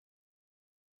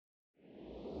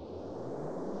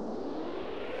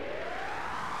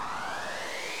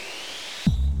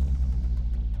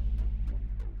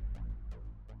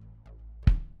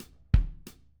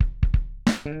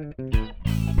Good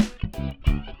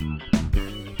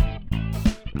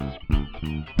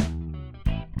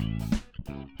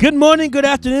morning, good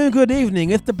afternoon, good evening.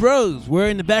 It's the bros. We're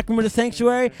in the back room of the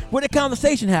sanctuary where the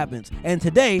conversation happens. And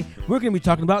today, we're going to be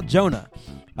talking about Jonah.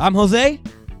 I'm Jose.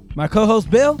 My co-host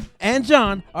Bill and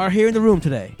John are here in the room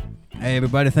today. Hey,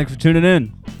 everybody. Thanks for tuning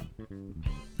in.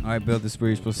 All right, Bill, this is where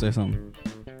you're supposed to say something.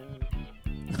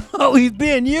 Oh, he's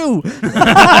being you.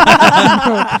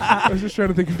 I was just trying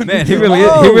to think of it. Man, he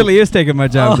really is taking my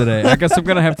job today. I guess I'm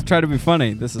going to have to try to be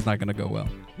funny. This is not going to go well.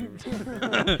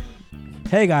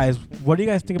 Hey, guys. What do you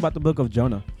guys think about the book of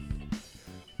Jonah?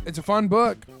 It's a fun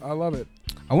book. I love it.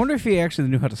 I wonder if he actually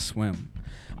knew how to swim.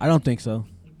 I don't think so.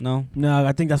 No? No,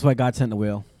 I think that's why God sent the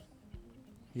whale.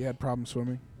 He had problems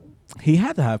swimming. He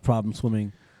had to have problems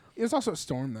swimming. It was also a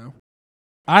storm, though.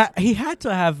 He had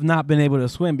to have not been able to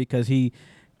swim because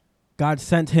God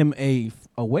sent him a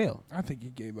whale. I think he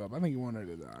gave up. I think he wanted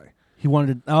to die. He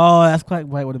wanted to. Oh, that's quite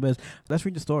what it is. Let's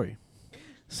read the story.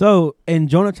 So, in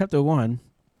Jonah chapter 1,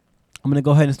 I'm going to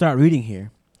go ahead and start reading here.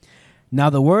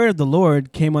 Now the word of the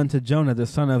Lord came unto Jonah the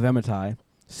son of Amittai,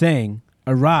 saying,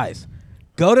 Arise,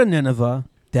 go to Nineveh,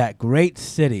 that great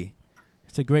city.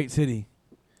 It's a great city.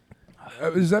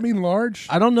 Does that mean large?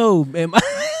 I don't know.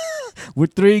 We're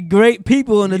three great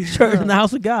people in the church, in the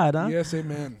house of God, huh? Yes,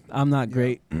 amen. I'm not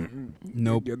great.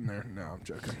 Nope. You're getting there. No, I'm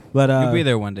joking. But You'll be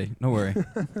there one day. Don't worry.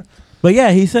 But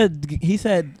yeah, he said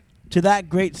to that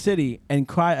great city and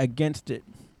cry against it,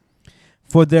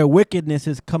 for their wickedness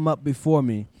has come up before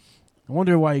me. I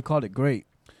wonder why he called it great.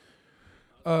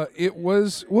 It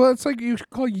was, well, it's like you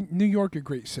call New York a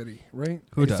great city, right?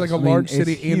 Who it's does? like a I mean, large it's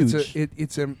city, huge. and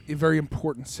it's a very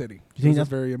important city. You think It's a that's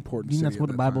very important You think city. that's what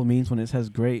at the that Bible time. means when it says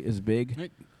great is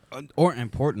big? Or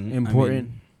important.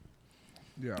 Important.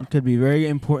 Yeah. It could be very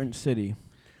important city.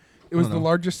 It was I the don't know.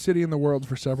 largest city in the world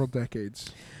for several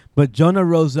decades. But Jonah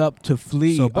rose up to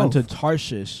flee So both. unto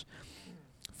Tarshish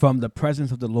from the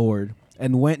presence of the Lord,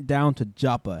 and went down to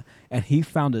Joppa, and he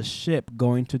found a ship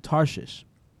going to Tarshish.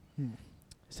 It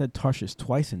said Tarshish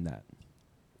twice in that.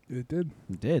 It did.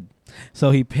 It did.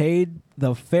 So he paid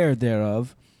the fare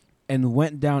thereof, and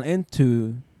went down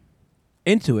into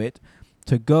it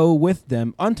to go with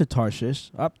them unto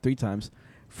Tarshish, up 3 times,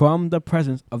 from the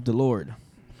presence of the Lord.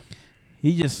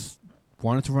 He just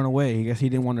wanted to run away. I guess he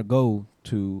didn't want to go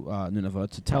to Nineveh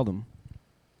to tell them.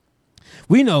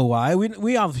 We know why.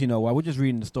 We obviously know why. We're just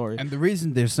reading the story. And the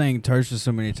reason they're saying Tarshish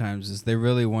so many times is they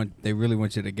really want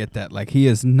you to get that. Like, he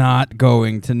is not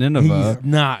going to Nineveh. He's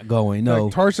not going. No.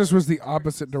 Like, Tarsus was the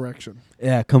opposite direction.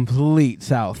 Yeah, complete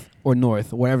south or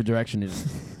north, whatever direction it is.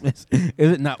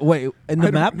 Is it not? Wait, in the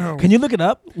I don't map? know. Can you look it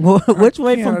up? Which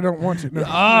way Yeah, from? I don't want to. No.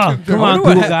 Ah, come I on, wonder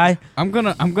what Google guy. I'm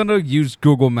gonna use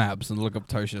Google Maps and look up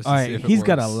Tarshish. All to right, see if it he's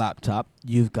got a works. laptop.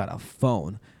 You've got a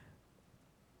phone.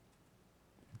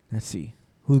 Let's see.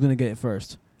 Who's going to get it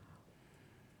first?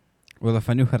 Well, if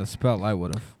I knew how to spell, I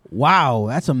would have. Wow,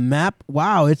 that's a map.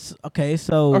 Wow, it's okay.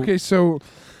 So Okay, so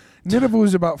Nineveh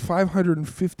was about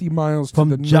 550 miles From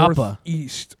to the Joppa.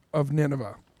 northeast of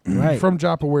Nineveh. right, From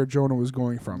Joppa, where Jonah was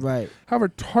going from. right. However,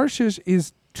 Tarshish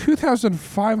is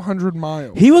 2,500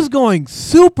 miles. He was going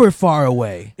super far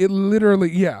away. It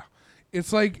literally, yeah.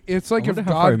 It's like if wonder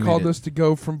how far he God made called it. us to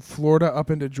go from Florida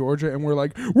up into Georgia, and we're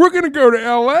like, we're gonna go to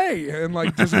L.A. and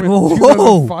like just went Whoa.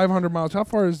 2,500 miles. How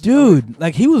far is Dude,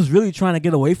 like he was really trying to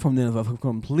get away from Nineveh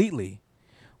completely.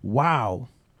 Wow.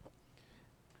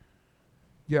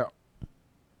 Yeah.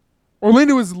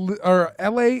 Orlando is or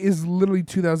L.A. is literally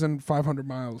 2,500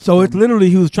 miles. So it's literally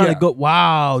he was trying Yeah. to go.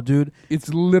 Wow, dude. It's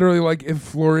literally like if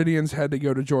Floridians had to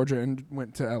go to Georgia and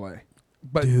went to L.A.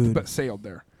 Dude. but sailed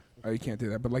there. You can't do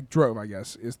that. But like drove, I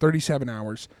guess, is 37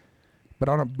 hours. But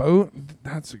on a boat,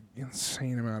 that's an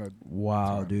insane amount of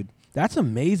Wow, time. dude. That's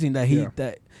amazing that he Yeah.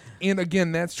 that. And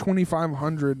again, that's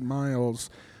 2,500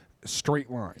 miles straight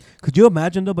line. Could you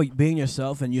imagine though, but being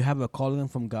yourself and you have a calling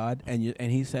from God, and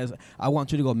he says, "I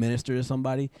want you to go minister to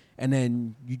somebody," and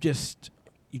then you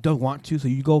don't want to, so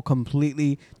you go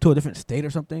completely to a different state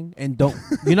or something, and don't.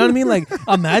 You know what I mean? Like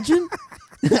imagine,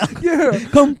 Yeah.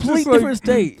 complete Just like- different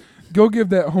state. Go give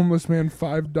that homeless man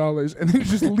 $5 and then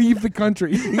just leave the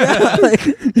country. Yeah, like,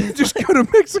 Just go to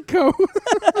Mexico.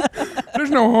 There's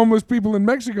no homeless people in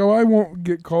Mexico. I won't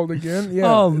get called again.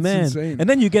 Yeah. oh it's man! insane. And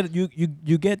then you get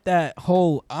that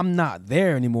whole I'm not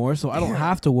there anymore, so I don't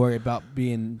have to worry about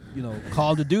being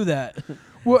called to do that.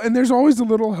 Well, and there's always a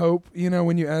little hope,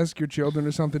 when you ask your children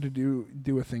or something to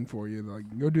do a thing for you,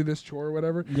 like go do this chore or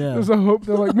whatever. Yeah. There's a hope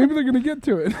they're like maybe they're gonna get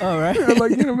to it. All right.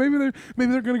 Like maybe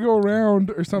they're gonna go around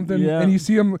or something. Yeah. And you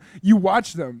see them, you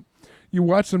watch them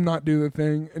not do the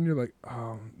thing, and you're like,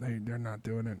 oh, they're not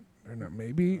doing it. They're not.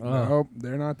 Maybe Oh. no,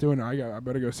 they're not doing it. I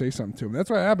better go say something to him. That's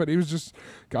what happened. He was just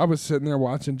God was sitting there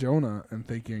watching Jonah and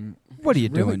thinking, What are "He's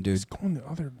you really- doing, dude? He's going the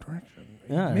other direction.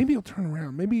 Yeah. Maybe he'll turn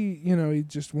around. Maybe he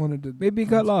just wanted to. Maybe he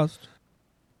got lost.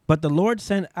 But the Lord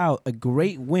sent out a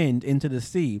great wind into the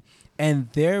sea, and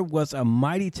there was a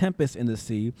mighty tempest in the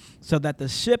sea, so that the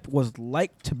ship was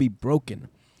like to be broken.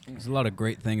 There's a lot of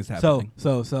great things So happening.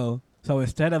 so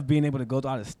instead of being able to go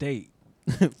out of state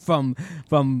from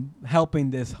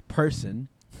helping this person,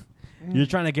 you're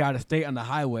trying to get out of state on the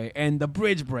highway, and the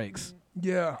bridge breaks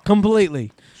Yeah,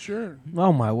 completely. sure.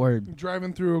 Oh my word!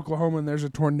 Driving through Oklahoma and there's a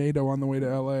tornado on the way to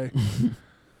L.A.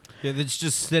 Yeah, it's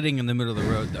just sitting in the middle of the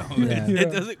road, though. Yeah. Yeah.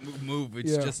 It doesn't move.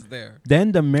 It's Yeah. just there.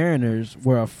 Then the mariners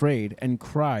were afraid and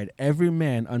cried every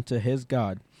man unto his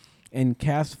God, and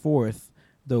cast forth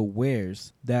the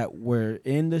wares that were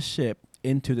in the ship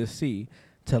into the sea,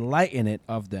 to lighten it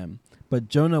of them. But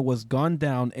Jonah was gone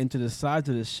down into the sides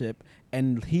of the ship,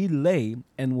 and he lay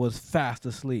and was fast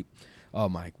asleep. Oh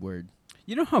my word!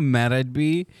 You know how mad I'd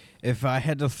be if I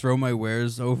had to throw my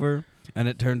wares over and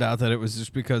it turned out that it was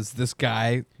just because this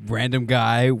guy, random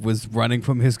guy, was running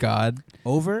from his God?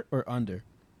 Over or under?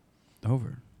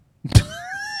 Over.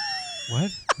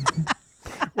 What?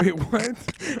 Wait, what?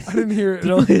 I didn't hear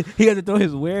it. He had to throw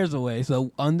his wares away.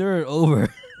 So under or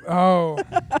over? Oh,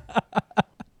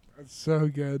 that's so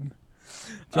good.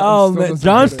 Oh still man, doesn't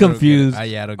John's get it. confused.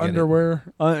 Yeah, I don't get Underwear.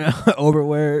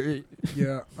 Overwear.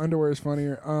 Yeah, underwear is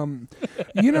funnier.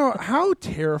 How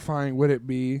terrifying would it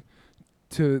be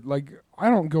to I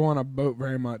don't go on a boat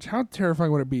very much. How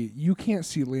terrifying would it be? You can't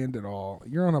see land at all.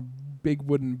 You're on a big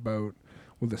wooden boat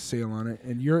with a sail on it,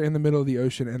 and you're in the middle of the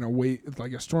ocean, and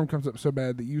a storm comes up so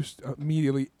bad that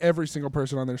immediately every single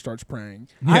person on there starts praying.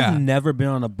 Yeah. I've never been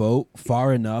on a boat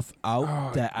far enough out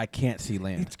Oh, that I can't see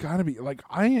land. It's got to be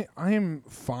I am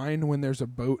fine when there's a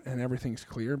boat and everything's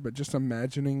clear, but just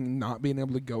imagining not being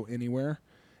able to go anywhere,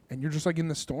 and you're just in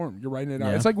the storm. You're riding it out.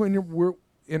 Yeah. It's like when we're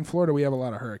in Florida, we have a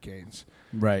lot of hurricanes.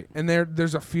 Right. And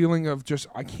there's a feeling of just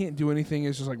I can't do anything.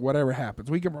 It's just whatever happens.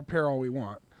 We can prepare all we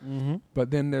want. Mm-hmm.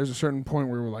 But then there's a certain point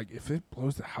where we're like, if it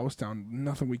blows the house down,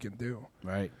 nothing we can do.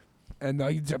 Right. And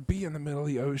to be in the middle of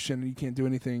the ocean and you can't do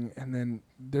anything. And then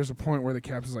there's a point where the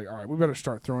captain's like, all right, we better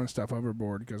start throwing stuff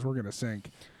overboard because we're going to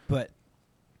sink. But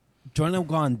Jonah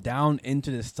gone down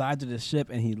into the sides of the ship,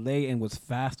 and he lay and was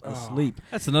fast asleep.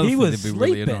 That's another He thing was that'd be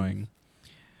really sleeping. annoying.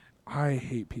 I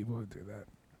hate people who do that.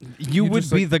 You would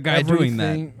just, be the guy doing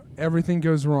that. Everything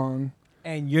goes wrong.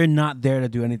 And you're not there to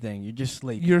do anything. You're just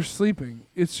sleeping. You're sleeping.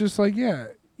 It's just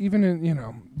even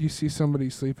in, you see somebody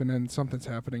sleeping and something's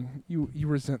happening, you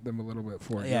resent them a little bit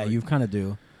for it. Yeah, You're you kind of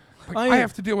do. I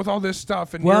have to deal with all this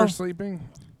stuff and Well, you're sleeping.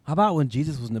 How about when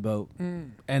Jesus was in the boat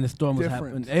and the storm was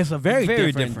Different. happening? It's a very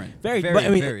different. Very, but I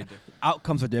mean, very different.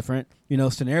 outcomes are different.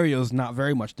 Scenarios not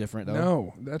very much different though.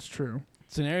 No, that's true.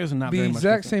 Scenarios are not The very much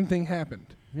exact different. same thing happened,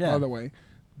 Yeah. by the way.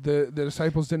 The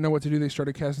disciples didn't know what to do. They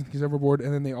started casting things overboard,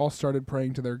 and then they all started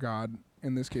praying to their God.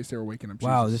 In this case, they were waking up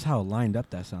Wow, Jesus. this is how lined up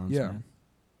that sounds. Yeah. Man.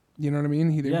 You know what I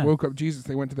mean? They Yeah. woke up Jesus.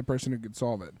 They went to the person who could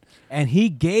solve it. And he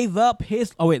gave up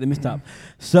his. Oh wait, let me stop.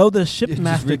 So the Just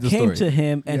shipmaster read the came story. to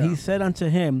him, and Yeah. he said unto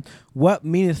him, "What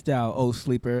meanest thou, O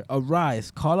sleeper? Arise,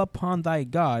 call upon thy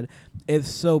God, if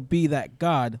so be that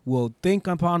God will think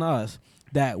upon us,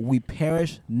 that we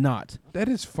perish not." That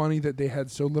is funny that they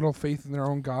had so little faith in their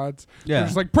own gods. Yeah.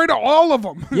 They're just pray to all of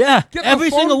them. Yeah, Get every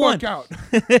the phone single book one.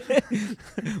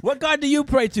 out. What God do you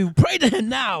pray to? Pray to him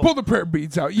now. Pull the prayer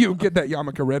beads out. You get that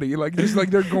yarmulke ready.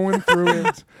 They're going through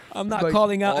it. I'm not like,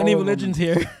 calling out all any of them. religions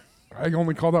here. I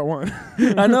only call that one.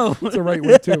 I know. It's the right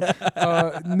one too.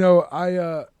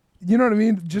 No, you know what I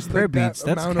mean? Just Prayer like that beads.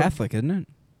 That's amount of- Catholic, isn't it?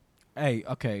 Hey,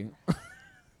 okay.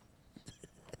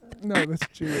 No, that's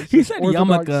Jewish. He said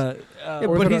Orthodox. yarmulke. Yeah, but he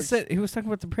Orthodox. said he was talking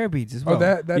about the prayer beads as well. Oh,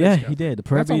 that Yeah, is he Catholic. did. The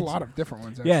prayer That's beads. a lot of different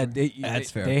ones. Yeah, Actually.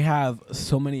 That's fair. They have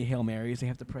so many Hail Marys they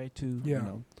have to pray to. Yeah.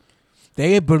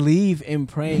 They believe in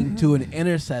praying to an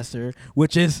intercessor,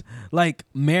 which is like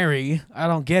Mary. I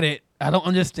don't get it. I don't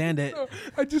understand it. No,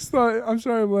 I just thought, I'm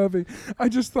sorry I'm laughing. I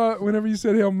just thought whenever you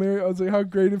said Hail Mary, I was like, how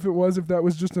great if that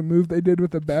was just a move they did with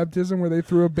the baptism where they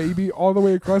threw a baby all the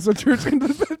way across the church into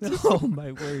the baptism. Oh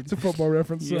my word! It's a football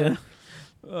reference. So Yeah.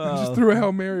 I just threw a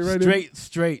Hail Mary right in.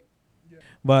 straight.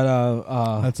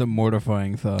 But That's a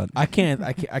mortifying thought. I can't.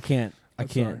 I'm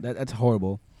sorry. That's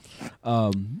horrible.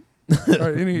 All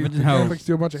right, any Imagine how- Catholics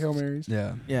do a bunch of Hail Marys.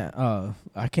 Yeah. Yeah.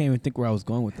 I can't even think where I was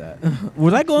going with that.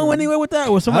 Was I going anywhere with that,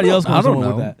 or was somebody else going I don't somewhere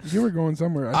know. with that? You were going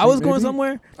somewhere. I was going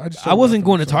somewhere. I wasn't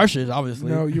going to Tarshish, obviously.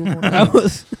 No, you were going I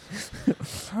was.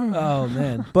 Oh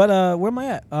man! But where am I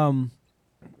at?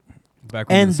 back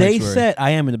room And of the they sanctuary. said, I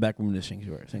am in the back room of the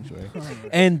sanctuary.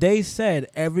 And they said,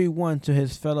 everyone to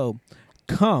his fellow,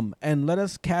 come and let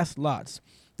us cast lots,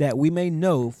 that we may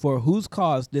know for whose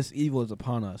cause this evil is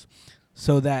upon us.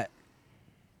 So they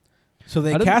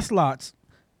cast lots,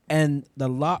 and the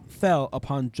lot fell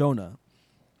upon Jonah.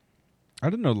 I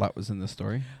didn't know Lot was in this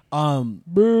story.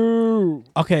 Boo.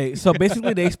 Okay, so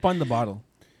basically they spun the bottle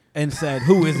and said,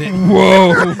 who is it?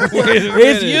 Whoa!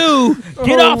 It's you.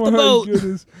 Get Oh off the my boat.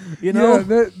 goodness. You know?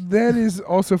 Yeah, that is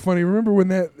also funny. Remember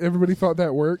when everybody thought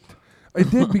that worked? It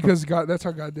did because God. That's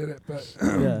how God did it. But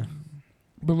Yeah.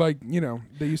 but like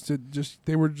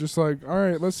they were just like, all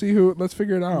right, let's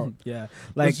figure it out. Yeah.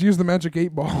 Like Let's use the magic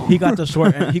 8-ball. he got the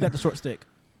short stick.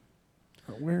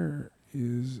 Where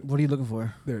is? What are you looking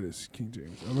for? There it is. King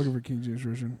James. I'm looking for King James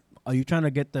version. Are you trying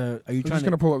to get the? Are you I'm trying just to?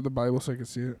 gonna pull up the Bible so I can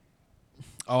see it.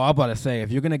 Oh, I'm about to say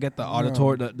if you're gonna get the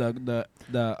auditor, No. the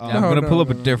Yeah, I'm gonna no, pull up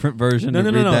no, a no. different version No,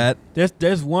 to no, no, read no. that.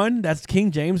 There's one that's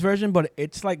King James version, but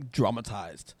it's like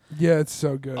dramatized. Yeah, it's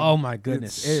so good. Oh my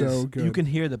goodness, It's it is. so good. You can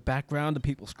hear the background, the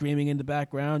people screaming in the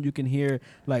background. You can hear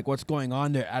like what's going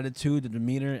on, their attitude, the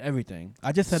demeanor, everything.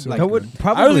 I just said So like I would good. I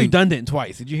was probably redundant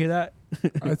twice. Did you hear that?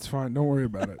 It's fine. Don't worry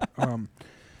about it.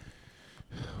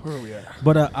 Where are we at?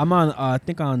 But I'm on. I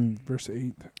think on Verse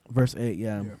 8. verse 8.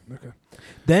 Yeah. Yeah. Okay.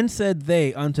 Then said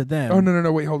they unto them. Oh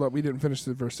no! Wait, hold up. We didn't finish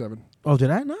the verse 7. Oh, did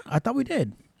I not? I thought we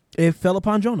did. It fell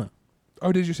upon Jonah.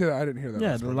 Oh, did you say that? I didn't hear that.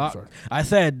 Yeah, last the part. lot. Sorry. I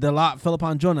said the lot fell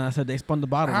upon Jonah. I said they spun the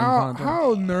bottle. and it fell How on Jonah.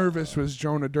 how nervous was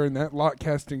Jonah during that lot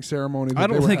casting ceremony? That I they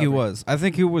don't were think he having? was. I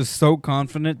think he was so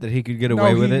confident that he could get No,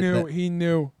 away with he it. knew. that- He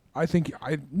knew. I think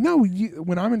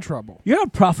when I'm in trouble. You're a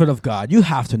prophet of God. You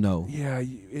have to know. Yeah,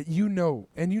 you know,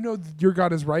 and you know your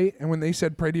God is right. And when they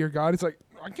said pray to your God, it's like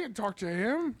I can't talk to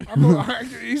him.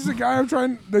 He's the guy I'm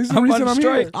trying. There's the I'm reason on I'm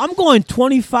strike. here. I'm going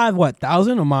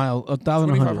 1,000 a mile,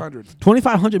 2,500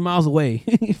 2,500 miles away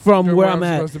from To where I'm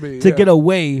at supposed to be, to yeah. get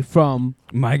away from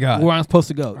My God. where I'm supposed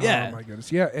to go. Oh Yeah. my goodness.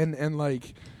 Yeah, and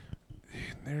like,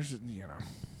 there's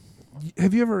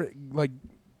have you ever like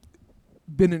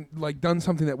been in like done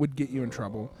something that would get you in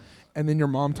trouble, and then your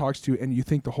mom talks to you, and you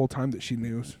think the whole time that she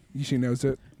knows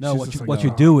it. No, She's what just you like, what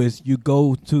you "Oh." do is you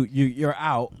go to you're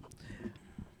out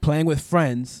playing with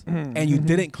friends and you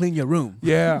didn't clean your room.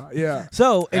 Yeah.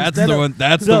 So That's instead the of- one.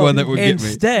 That's so the one that would get me.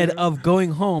 Instead of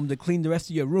going home to clean the rest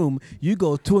of your room, you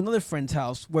go to another friend's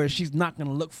house where she's not going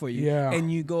to look for you, Yeah.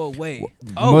 and you go away.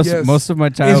 yes. Most of my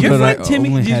Is your childhood, I friend Timmy?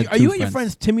 only had Are two you at your friends.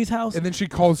 friend's Timmy's house? And then she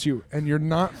calls you, and you're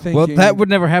not thinking. Well, that would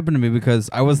never happen to me because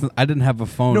I didn't have a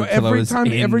phone No, until I was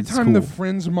in every time the school.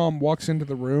 friend's mom walks into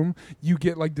the room, you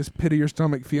get like this pit of your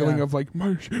stomach feeling Yeah. of like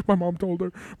my mom told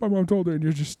her, and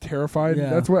you're just terrified. Yeah.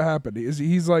 That's what happened.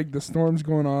 He's like the storm's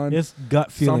going on. It's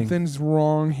gut feeling. Something's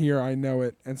wrong here. I know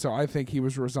it, and so I think he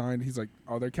was resigned. He's like,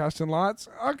 "Oh, they're casting lots.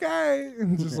 Okay,"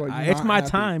 and just like It's not my happy.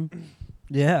 time.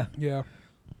 Yeah. Yeah.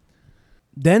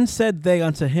 Then said they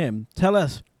unto him, Tell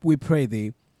us, we pray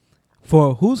thee,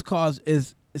 for whose cause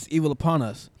is evil upon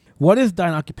us? What is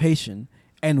thine occupation?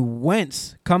 And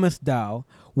whence comest thou?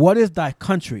 What is thy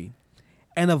country?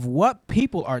 And of what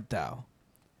people art thou?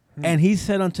 And he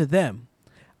said unto them,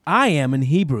 I am an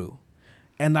Hebrew,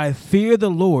 and I fear the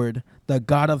Lord, the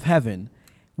God of heaven,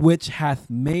 which hath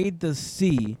made the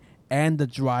sea and the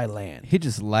dry land. He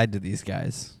just lied to these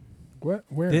guys. What?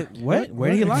 Where? Where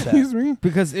did he lie that? Excuse me.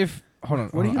 Because if hold on,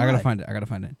 What did he I gotta lie?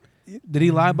 find it. Did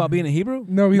he lie about being a Hebrew?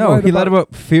 No, He lied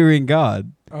about fearing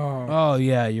God. Oh, Oh,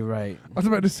 yeah, you're right. I was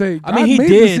about to say. I mean, God he made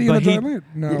did, the sea but and the he- dry land.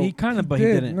 No, he kinda, but he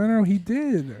did. didn't. No, he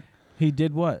did. He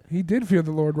did what? He did fear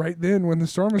the Lord right then when the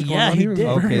storm was going Yeah, on. he was did.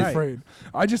 very Okay. afraid.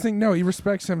 I just think no, he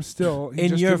respects him still. He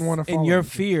just didn't want to follow. in your him.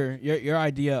 fear, your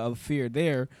idea of fear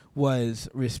there was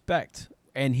respect,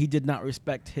 and he did not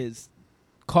respect his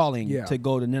calling Yeah. to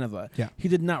go to Nineveh. Yeah. He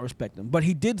did not respect him, but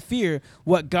he did fear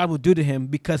what God would do to him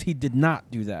because he did not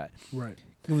do that. Right.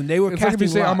 When they were It's like casting if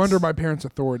you say, "I'm lots- under my parents'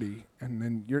 authority," and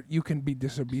then you can be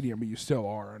disobedient, but you still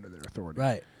are under their authority.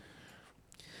 right.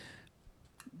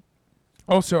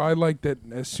 Also, I like that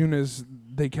as soon as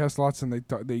they cast lots and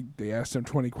they asked him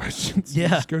 20 questions. Yeah.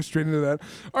 Just go straight into that.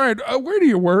 All right, where do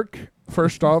you work?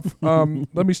 First off,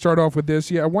 let me start off with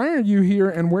this. Yeah, why are you here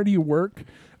and where do you work?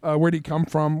 Where do you come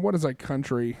from? What is that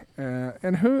country?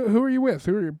 And who are you with?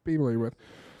 Who are your people are you with?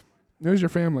 Who's your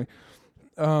family?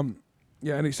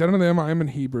 Yeah, and he said unto them, I am in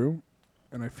Hebrew,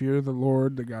 and I fear the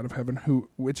Lord, the God of heaven,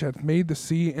 which hath made the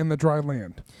sea and the dry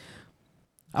land.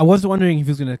 I was wondering if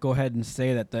he was going to go ahead and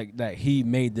say that he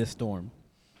made this storm.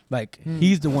 Like,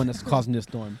 he's the one that's causing this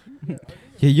storm. Yeah,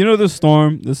 you know this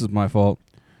storm. This is my fault.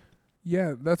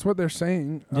 Yeah, that's what they're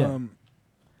saying. Yeah.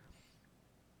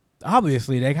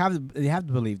 Obviously, they have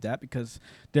to believe that because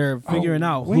they're figuring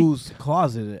out wait. whose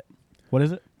closet it. What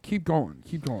is it? Keep going.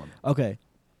 Keep going. Okay.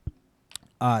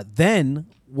 Then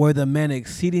were the men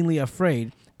exceedingly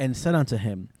afraid and said unto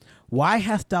him, Why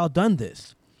hast thou done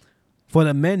this? For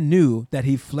the men knew that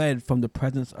he fled from the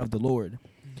presence of the Lord,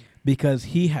 because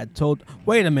he had told.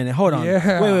 Wait a minute, hold on.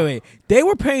 Yeah. Wait. They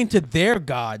were praying to their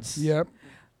gods. Yep.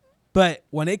 But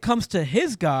when it comes to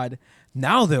his God,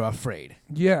 now they're afraid.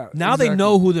 Yeah. Now they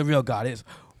know who the real God is.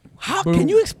 How Boom. can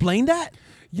you explain that?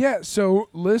 Yeah, so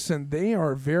listen, they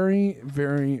are very,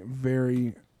 very,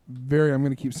 very, very, I'm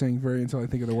going to keep saying very until I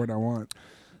think of the word I want.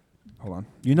 Hold on.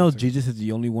 You know Jesus is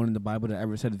the only one in the Bible that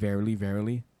ever said verily,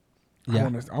 verily. Yeah.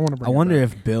 I want to bring I it wonder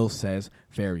back. if Bill says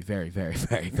very, very, very,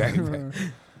 very, very, very.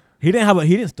 He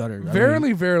didn't stutter. I mean,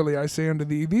 Verily, verily, I say unto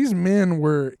thee, these men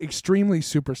were extremely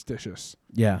superstitious.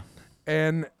 yeah.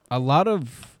 And A lot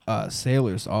of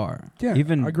sailors are. Yeah,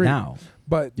 Even agreed. now.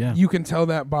 But Yeah. you can tell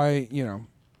that by,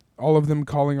 all of them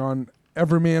calling on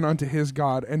every man unto his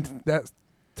God. And that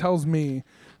tells me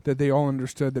that they all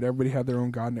understood that everybody had their own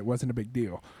God and it wasn't a big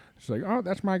deal. It's like, oh,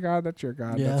 that's my God, that's your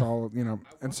God, that's Yeah. all,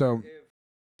 And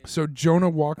so Jonah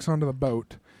walks onto the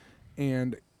boat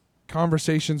and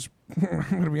conversations, I'm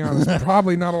going to be honest,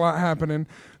 probably not a lot happening.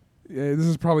 This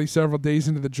is probably several days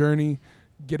into the journey.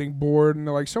 Getting bored, and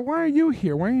they're like, so why are you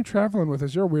here? Why are you traveling with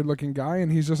us? You're a weird looking guy.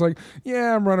 And he's just like,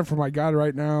 yeah, I'm running for my God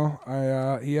right now.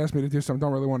 He asked me to do something I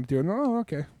don't really want to do. And oh,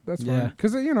 okay, that's Yeah. fine.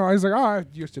 Because I was like, oh, I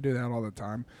used to do that all the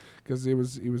time because he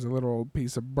was a little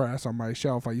piece of brass on my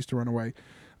shelf. I used to run away.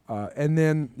 And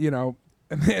then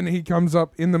he comes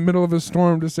up in the middle of a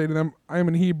storm to say to them, I am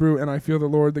in Hebrew, and I feel the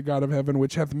Lord, the God of heaven,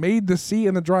 which hath made the sea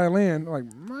and the dry land. Like,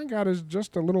 my God is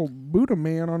just a little Buddha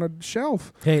man on a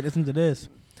shelf. Hey, listen to this.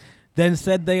 Then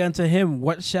said they unto him,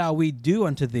 What shall we do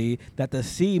unto thee, that the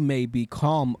sea may be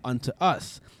calm unto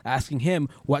us? Asking him,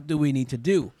 What do we need to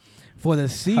do? For the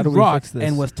sea How do we wrought fix this?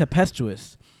 and was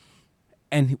tempestuous.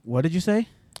 And what did you say?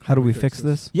 How do we fix fix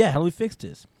this? this? Yeah, how do we fix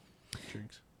this?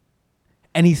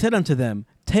 And he said unto them,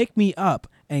 Take me up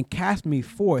and cast me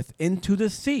forth into the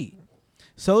sea.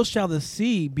 So shall the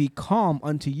sea be calm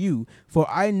unto you, for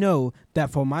I know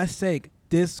that for my sake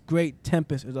this great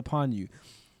tempest is upon you.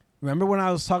 Remember when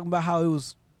I was talking about how it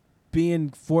was being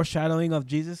foreshadowing of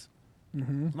Jesus?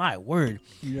 Mm-hmm. My word.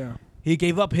 Yeah. He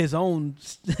gave up his own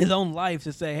life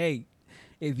to say, hey,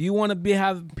 if you want to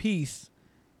have peace,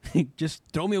 just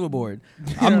throw me overboard.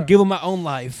 I'm giving my own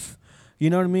life. You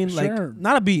know what I mean? Sure. Like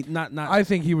not. I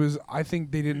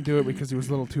think they didn't do it because he was a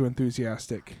little too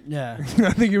enthusiastic. Yeah. I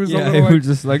think he was a Yeah, little he like, was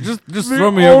just like, just the throw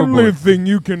me only overboard. thing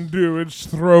you can do is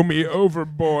throw me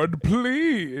overboard,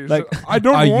 please. Like, I are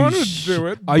don't you want to sh- do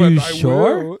it. are but you I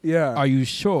sure? will. Yeah, Are you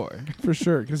sure? for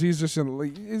sure. Because he's just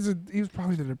he was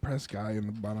probably the depressed guy in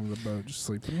the bottom of the boat, just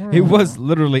sleeping. He was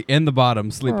literally in the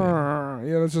bottom sleeping.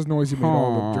 Yeah, that's just noise he made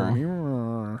all the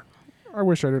journey. I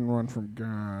wish I didn't run from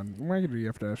God. Why do you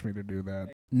have to ask me to do that?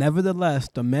 Nevertheless,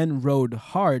 the men rowed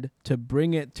hard to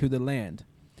bring it to the land,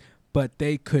 but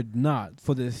they could not,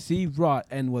 for the sea wrought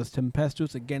and was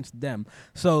tempestuous against them.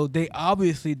 So they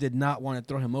obviously did not want to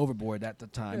throw him overboard at the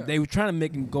time. Yeah. They were trying to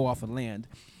make him go off of land,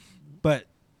 but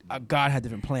God had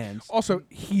different plans. Also,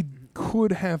 he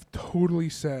could have totally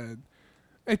said,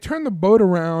 hey, turn the boat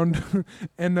around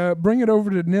and bring it over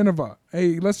to Nineveh.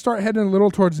 Hey, let's start heading a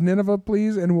little towards Nineveh,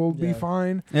 please, and we'll be Yeah.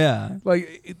 fine. Yeah.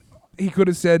 Like, he could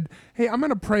have said, hey, I'm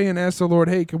going to pray and ask the Lord,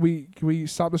 hey, can we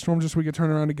stop the storm just so we can turn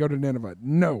around and go to Nineveh?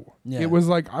 No. Yeah. It was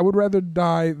like, I would rather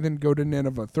die than go to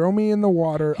Nineveh. Throw me in the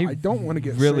water. He I don't want to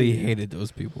get really saved. hated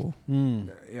those people.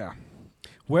 Yeah.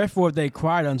 Wherefore they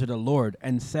cried unto the Lord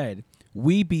and said,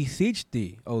 We beseech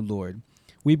thee, O Lord,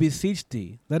 we beseech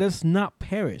thee, let us not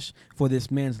perish for this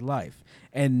man's life,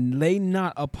 and lay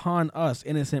not upon us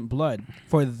innocent blood.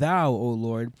 For thou, O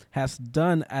Lord, hast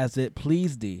done as it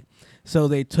pleased thee. So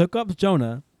they took up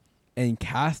Jonah and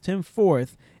cast him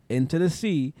forth into the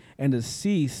sea, and the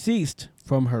sea ceased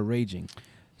from her raging.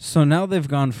 So now they've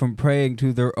gone from praying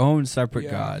to their own separate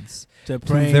Yeah. gods. To To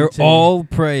praying they're to- all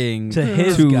praying to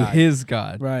his to God. his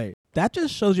God. Right. That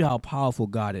just shows you how powerful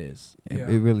God is. Yeah.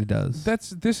 It really does.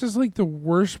 This is like the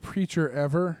worst preacher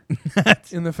ever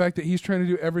in the fact that he's trying to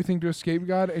do everything to escape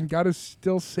God, and God is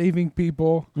still saving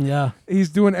people. Yeah. He's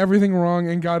doing everything wrong,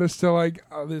 and God is still like,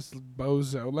 oh, this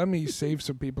bozo. Let me save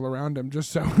some people around him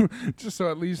just so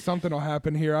at least something will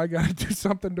happen here. I got to do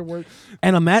something to work.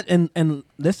 And and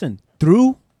listen,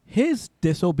 through his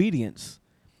disobedience,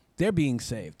 they're being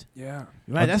saved. Yeah.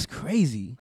 Right? That's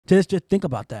crazy. Just think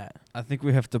about that. I think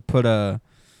we have to put I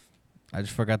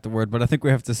just forgot the word, but I think we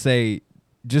have to say,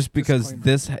 just because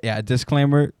Disclaimer.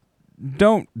 disclaimer,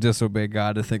 don't disobey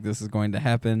God to think this is going to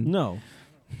happen. No.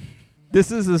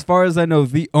 This is, as far as I know,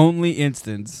 the only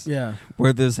instance Yeah.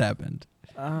 where this happened.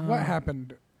 What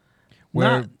happened?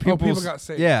 Where Not- people got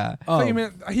saved. Yeah. I thought Oh. you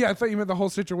meant, I thought you meant the whole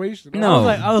situation. No.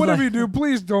 I was Whatever like, you do,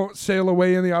 please don't sail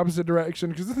away in the opposite direction,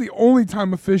 because this is the only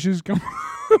time a fish has come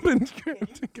up and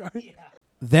grabbed a guy.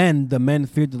 Then the men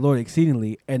feared the Lord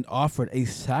exceedingly and offered a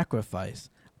sacrifice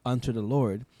unto the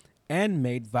Lord and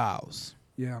made vows.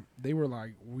 Yeah, they were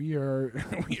like, we are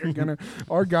gonna.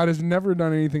 Our God has never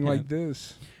done anything like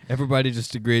this. Everybody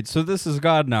just agreed. So this is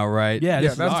God now, right? Yeah, Yeah,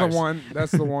 this is that's ours. the one.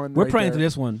 That's the one. We're right praying there. for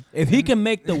this one. If he can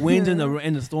make the winds and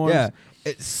the storms, Yeah.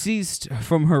 It ceased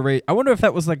from her rage. I wonder if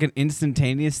that was like an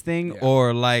instantaneous thing Yeah.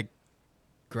 or like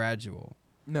gradual.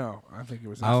 No, I think it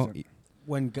was. Oh,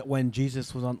 Instant. when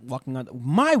Jesus was walking on,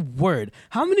 my word,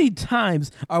 how many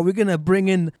times are we gonna bring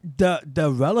in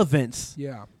the relevance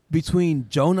Yeah, between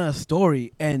Jonah's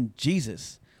story and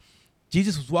Jesus?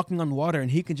 Jesus was walking on water,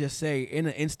 and he can just say in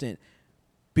an instant,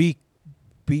 "Be,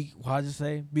 how does it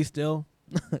say? Be still,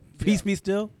 peace, be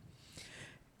still."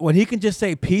 When he can just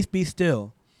say, "Peace, be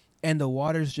still," and the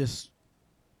waters just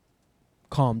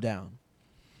calm down.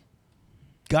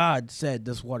 God said,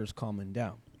 "This water's calming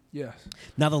down." yes.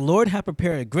 Now the Lord had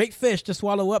prepared a great fish to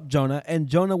swallow up Jonah, and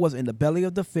Jonah was in the belly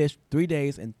of the fish 3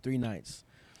 days and 3 nights.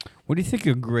 what do you think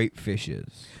a great fish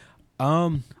is?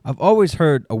 Um, I've always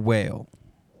heard a whale.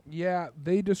 Yeah,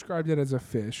 they described it as a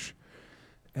fish,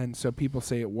 and so people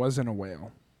say it wasn't a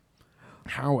whale.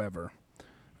 However,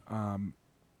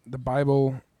 the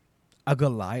Bible, a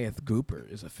Goliath grouper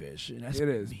is a fish. And that's it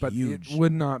is, but huge. it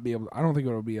would not be able. I don't think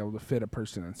it would be able to fit a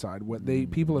person inside. What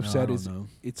people have No, I said don't is know.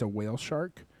 it's a whale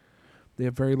shark. They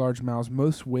have very large mouths.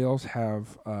 Most whales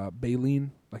have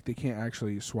baleen, like they can't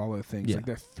actually swallow things. Yeah. Like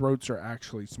their throats are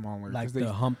actually smaller. like 'cause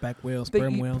the humpback whales, they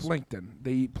sperm eat whales. plankton.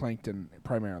 They eat plankton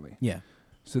primarily. Yeah,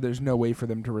 So there's no way for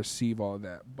them to receive all of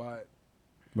that. But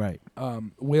right.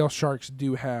 whale sharks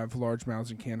do have large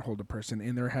mouths and can hold a person.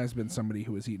 And there has been somebody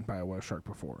who was eaten by a whale shark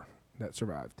before that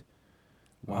survived.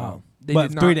 Wow. They But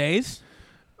did 3 not- days?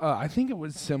 I think it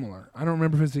was similar. I don't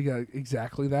remember if it's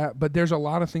exactly that, but there's a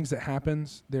lot of things that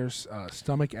happens. There's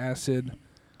stomach acid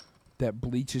that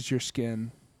bleaches your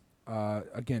skin.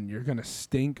 Again, you're gonna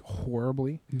stink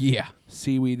horribly. Yeah.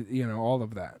 Seaweed, all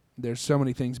of that. There's so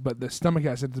many things, but the stomach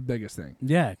acid is the biggest thing.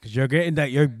 Yeah, because you're getting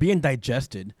that. You're being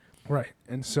digested. Right.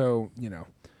 And so,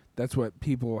 that's what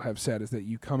people have said is that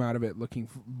you come out of it looking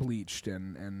bleached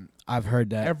and I've heard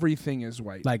that. everything is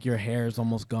white. Like your hair is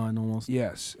almost gone, almost.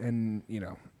 Yes, and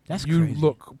That's you crazy.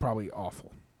 look probably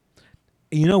awful.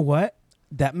 You know what?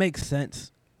 That makes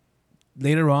sense.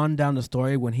 Later on down the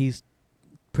story, when he's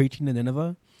preaching to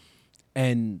Nineveh,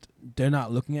 and they're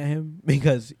not looking at him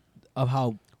because of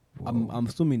how I'm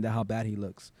assuming that how bad he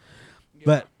looks.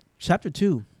 But chapter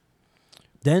 2,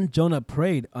 then Jonah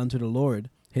prayed unto the Lord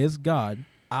his God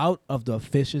out of the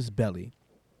fish's belly,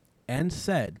 and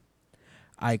said,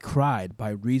 I cried by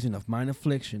reason of mine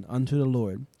affliction unto the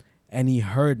Lord, and he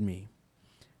heard me.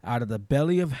 Out of the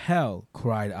belly of hell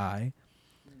cried I,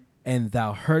 and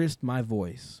thou heardest my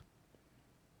voice.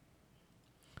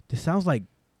 This sounds like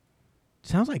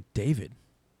David.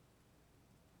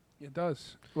 It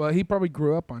does. Well, he probably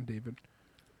grew up on David.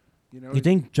 You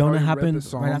think Jonah probably read happened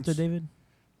the right after Psalms. David?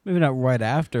 Maybe not right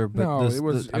after, but No, this, it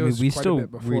was- I it mean, was we quite a still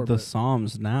bit before, read the but-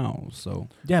 Psalms now, so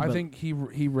Yeah, I but think he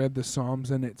read the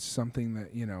Psalms, and it's something that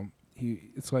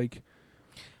it's like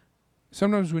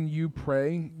sometimes when you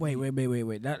pray.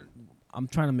 wait. That I'm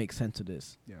trying to make sense of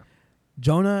this. Yeah.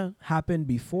 Jonah happened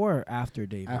before or after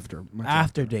David? Much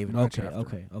After David. Much Okay, after.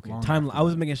 okay. Long Time. after I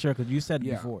was that. making sure because you said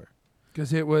Yeah. before.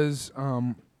 Because it was.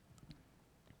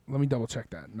 Let me double check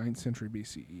that. 9th century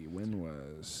BCE. When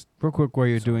was? real quick while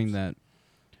you're doing that,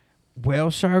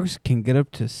 whale sharks can get up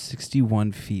to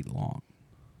 61 feet long.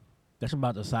 That's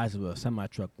about the size of a semi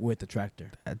truck with a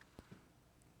tractor.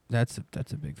 That's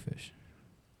a big fish.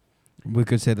 We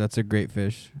could say that's a great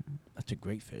fish. That's a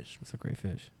great fish. That's a great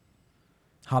fish.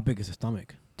 How big is the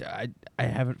stomach? I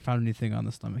haven't found anything on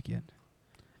the stomach yet.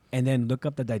 And then look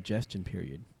up the digestion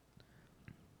period.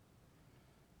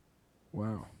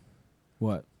 Wow.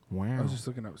 What? Wow. I was just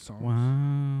looking up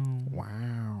Psalms.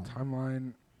 Wow.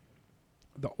 Timeline.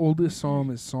 The oldest psalm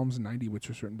is Psalms 90, which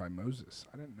was written by Moses.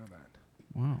 I didn't know that.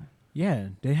 Wow. Yeah,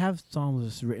 they have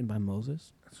Psalms written by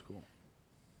Moses. That's cool.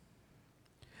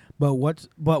 But what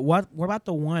about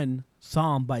the one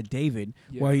Psalm by David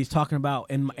where he's talking about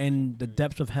in the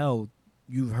depths of hell,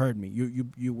 you've heard me.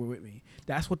 You were with me.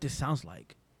 That's what this sounds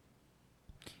like.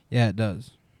 Yeah, it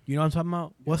does. You know what I'm talking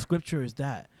about? What scripture is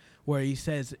that? Where he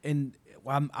says,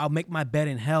 I'll make my bed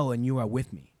in hell and you are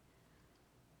with me.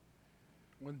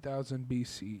 1000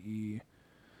 BCE.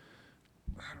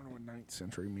 I don't know what 9th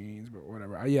century means, but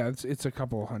whatever. Yeah, it's a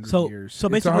couple hundred So- years. so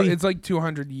It's basically- it's like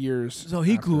 200 years. So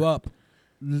he grew after.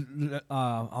 up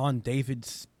on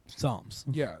David's Psalms.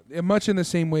 Yeah, much in the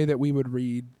same way that we would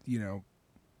read,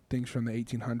 things from the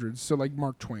 1800s. So like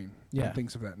Mark Twain, Yeah. and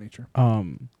things of that nature.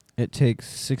 It takes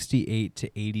 68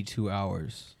 to 82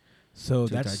 hours. So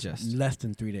To that's digest. less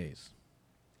than 3 days.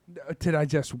 To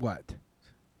digest what?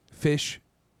 Fish.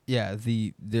 Yeah,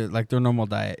 their normal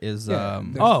diet is Yeah,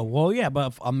 There's- Oh, well, yeah,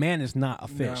 but a man is not a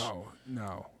fish.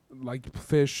 No, like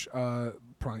fish,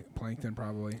 plankton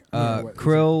probably. What is it?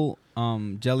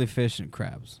 krill, jellyfish, and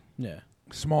crabs. Yeah.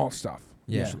 Small stuff.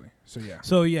 Yeah. Usually. So yeah.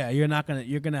 So yeah, you're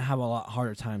gonna have a lot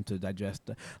harder time to digest,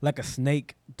 like a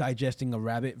snake digesting a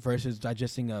rabbit versus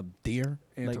digesting a deer.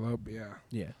 Like, Antelope. Yeah.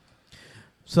 yeah.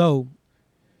 So,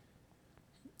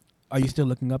 are you still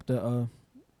looking up the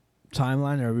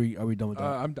timeline, or are we done with that?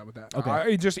 I'm done with that.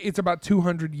 Okay. It's about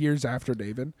 200 years after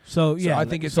David. So yeah, I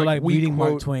think it's so like like we reading Mark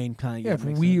quote- Twain kind Yeah, of.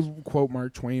 if we quote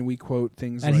Mark Twain, we quote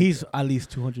things and like he's at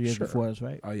least 200 years Sure. before us,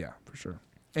 right? Oh yeah, for sure.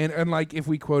 And like if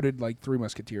we quoted like Three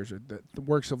Musketeers or the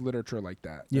works of literature like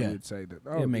that, then Yeah. we would say that.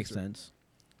 It makes sense.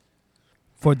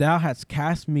 For thou hast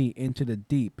cast me into the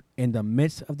deep, in the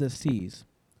midst of the seas,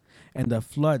 and the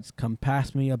floods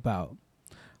compassed me about.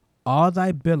 All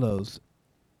thy billows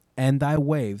and thy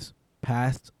waves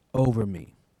passed over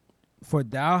me. For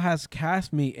thou hast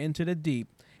cast me into the deep,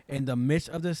 in the midst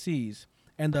of the seas,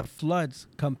 and the floods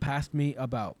compassed me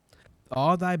about.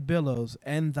 All thy billows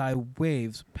and thy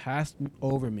waves passed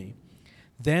over me.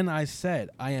 Then I said,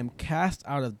 I am cast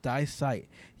out of thy sight,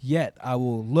 yet I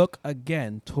will look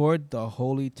again toward the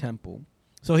holy temple.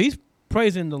 So he's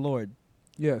praising the Lord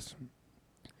Yes.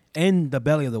 in the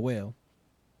belly of the whale.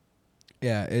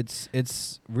 Yeah,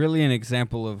 it's really an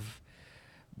example of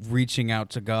reaching out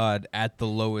to God at the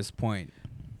lowest point.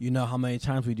 You know how many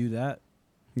times we do that?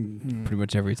 Pretty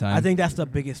much every time. I think that's the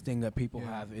biggest thing that people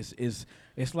Yeah. have is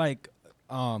it's like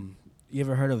you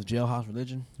ever heard of jailhouse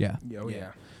religion? Yeah. Oh Yeah.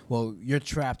 yeah. Well, you're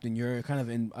trapped and you're kind of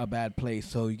in a bad place.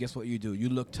 So guess what you do? You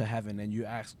look to heaven and you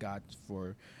ask God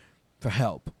for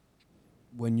help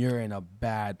when you're in a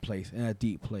bad place, in a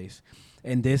deep place.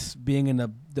 And this being in the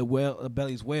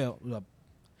belly's whale,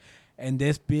 and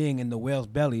this being in the whale's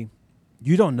belly,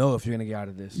 you don't know if you're gonna get out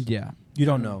of this. Yeah. You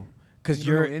don't know because You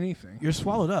don't you're know anything. you're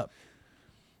swallowed up.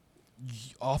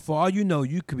 For all you know,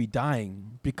 you could be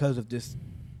dying because of this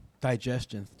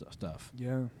digestion stuff.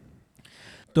 Yeah.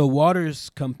 The waters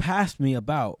compassed me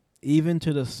about, even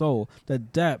to the soul. The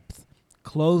depth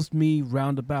closed me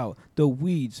round about. The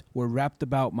weeds were wrapped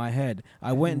about my head.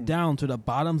 I went down to the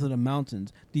bottoms of the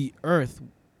mountains. The earth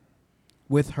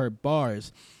with her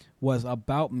bars was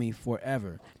about me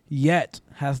forever. Yet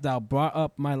hast thou brought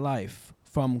up my life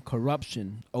from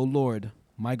corruption, O Lord,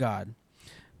 my God.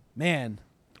 Man,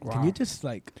 can Wow. you just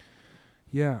like...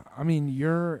 Yeah. I mean,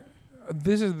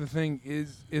 this is the thing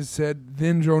is said.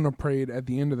 Then Jonah prayed at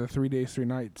the end of the 3 days, 3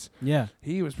 nights. Yeah.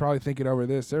 He was probably thinking over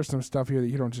this. There's some stuff here that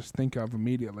you don't just think of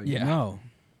immediately. Yeah. No.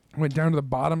 Went down to the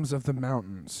bottoms of the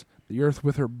mountains. The earth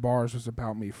with her bars was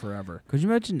about me forever. Could you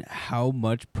imagine how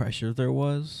much pressure there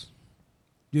was?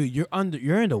 Dude, you're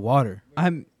in the water.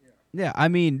 I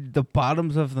mean the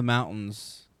bottoms of the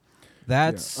mountains.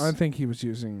 That's Yeah, I think he was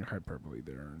using hyperbole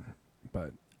there,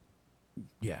 but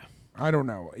Yeah. I don't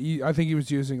know. I think he was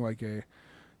using like the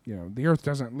earth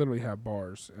doesn't literally have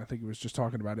bars. I think he was just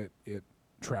talking about it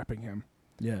trapping him.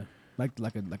 Yeah. Like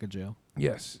a jail.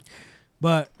 Yes.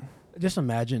 But just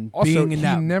imagine Also, being in he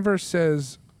that. never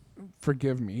says,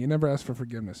 "Forgive me." He never asks for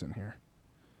forgiveness in here.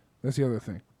 That's the other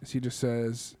thing. Is he just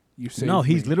says, "You saved me." No,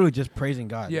 he's literally just praising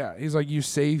God. Yeah, he's like, "You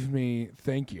saved me.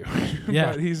 Thank you."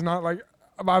 Yeah. But he's not like,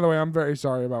 "By the way, I'm very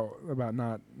sorry about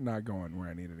not going where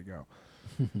I needed to go."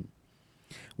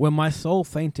 When my soul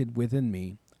fainted within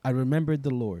me, I remembered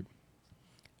the Lord,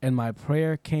 and my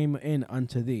prayer came in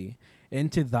unto thee,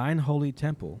 into thine holy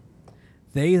temple.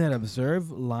 They that observe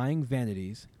lying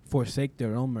vanities forsake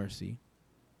their own mercy.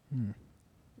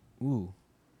 Ooh.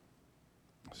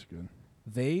 That's good.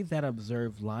 They that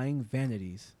observe lying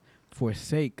vanities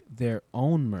forsake their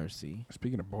own mercy.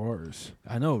 Speaking of bars,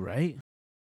 I know, right?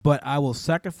 But I will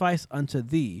sacrifice unto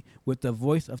thee with the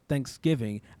voice of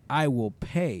thanksgiving. I will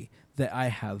pay that I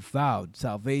have vowed.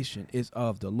 Salvation is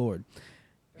of the Lord.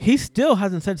 He still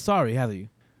hasn't said sorry, has he?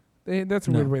 that's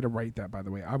a No. weird way to write that. By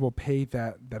the way, I will pay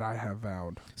that I have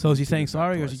vowed. So is he to saying that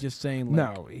sorry, or is he place. just saying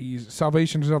like, No, he's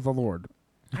salvation is of the Lord.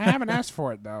 I haven't asked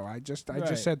for it though. I just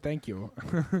Right. said thank you.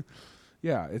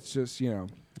 Yeah, it's just All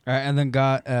right, and then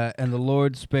God and the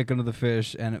Lord spake unto the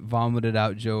fish, and it vomited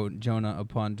out Jonah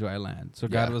upon dry land. So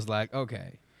God Yeah. was like,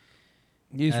 "Okay,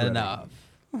 he's ready. enough."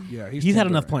 Yeah, He's had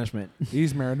tamed enough it. punishment.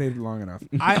 He's marinated long enough.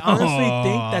 I honestly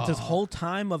think that this whole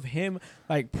time of him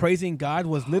like praising God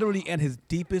was literally at his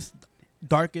deepest,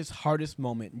 darkest, hardest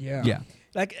moment. Yeah. Yeah.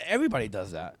 Like everybody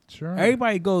does that. Sure.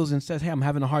 Everybody goes and says, "Hey, I'm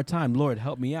having a hard time. Lord,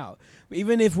 help me out."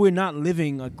 Even if we're not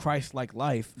living a Christ-like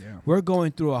life, Yeah. we're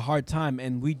going through a hard time,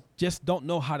 and we just don't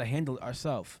know how to handle it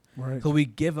ourselves. Right. So we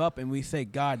give up and we say,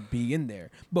 "God, be in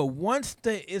there." But once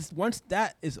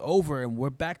that is over and we're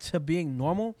back to being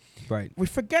normal, Right. we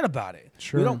forget about it.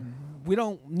 Sure. We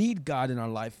don't need God in our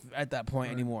life at that point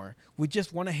Right. anymore. We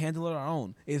just want to handle it on our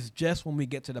own. It's just when we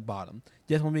get to the bottom,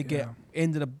 just when we get Yeah.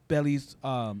 into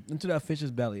the fish's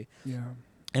belly, Yeah.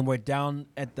 and we're down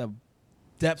at the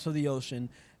depths of the ocean,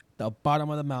 the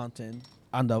bottom of the mountain,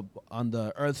 on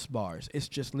the earth's bars. It's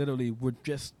just literally we're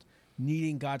just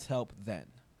needing God's help then.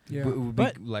 Yeah. But it would be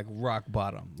But- like rock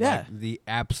bottom. Yeah. Like the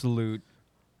absolute,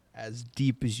 as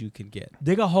deep as you can get.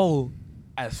 Dig a hole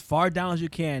as far down as you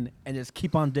can, and just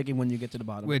keep on digging when you get to the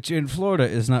bottom. Which in Florida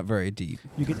is not very deep.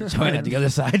 You get to join at the other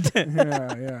side.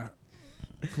 Yeah.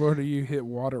 Florida, you hit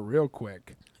water real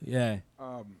quick. Yeah.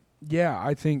 Yeah,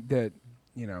 I think that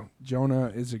Jonah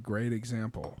is a great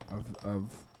example of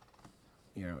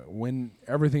when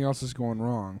everything else is going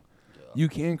wrong, you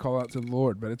can call out to the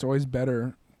Lord, but it's always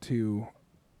better to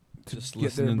Just get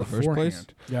listen there in the first place.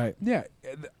 beforehand. Right. Yeah,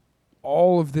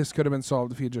 all of this could have been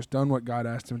solved if he had just done what God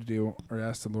asked him to do, or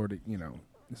asked the Lord,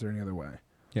 is there any other way?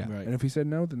 Yeah. Right. And if he said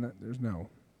no, then there's no.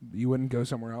 You wouldn't go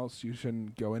somewhere else. You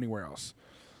shouldn't go anywhere else.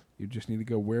 You just need to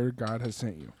go where God has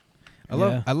sent you. I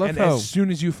love And how as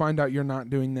soon as you find out you're not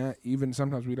doing that, even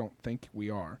sometimes we don't think we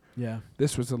are. Yeah.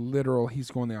 This was a literal, he's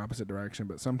going the opposite direction.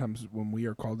 But sometimes when we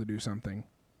are called to do something,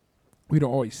 we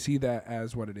don't always see that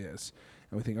as what it is.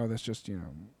 And we think, oh, that's just,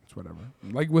 it's whatever.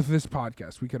 Like with this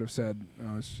podcast, we could have said,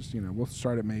 oh, it's just, we'll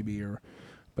start it maybe.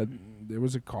 But there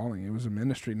was a calling. It was a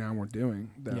ministry now we're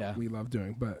doing that we love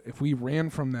doing. But if we ran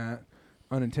from that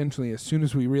unintentionally, as soon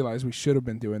as we realize we should have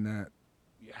been doing that,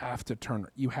 you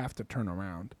have to turn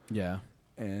around. Yeah.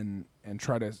 And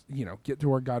try to get to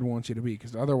where God wants you to be,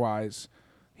 because otherwise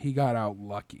he got out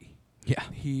lucky. Yeah.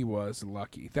 He was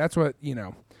lucky. That's what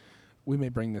we may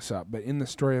bring this up, but in the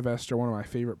story of Esther, one of my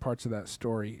favorite parts of that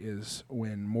story is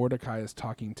when Mordecai is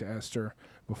talking to Esther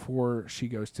before she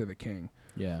goes to the king.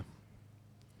 Yeah.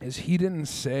 Is he didn't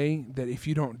say that if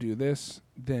you don't do this,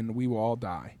 then we will all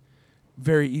die.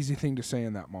 Very easy thing to say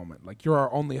in that moment. Like, you're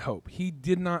our only hope. He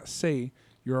did not say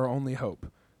you're our only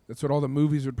hope. That's what all the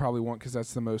movies would probably want, because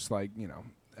that's the most,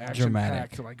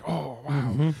 action-packed. Like, oh,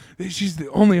 wow, she's the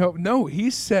only hope. No, he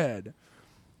said,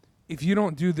 if you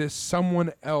don't do this,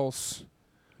 someone else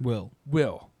will,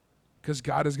 because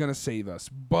God is going to save us.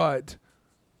 But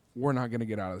we're not going to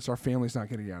get out of this. Our family's not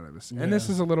going to get out of this. Yeah. And this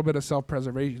is a little bit of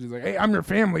self-preservation. He's like, hey, I'm your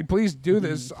family. Please do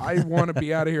this. I want to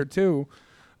be out of here too.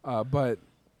 But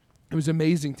it was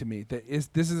amazing to me that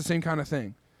this is the same kind of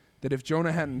thing, that if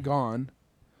Jonah hadn't gone,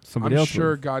 somebody I'm else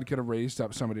sure would. God could have raised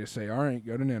up somebody to say, all right,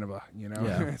 go to Nineveh.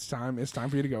 It's time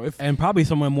for you to go. And probably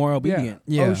someone more obedient.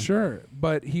 Yeah. Oh, sure.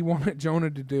 But he wanted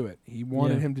Jonah to do it. He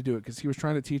wanted him to do it because he was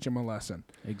trying to teach him a lesson.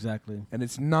 Exactly. And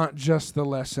it's not just the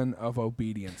lesson of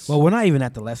obedience. Well, we're not even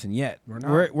at the lesson yet. We're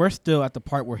not. We're still at the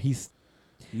part where he's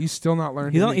still not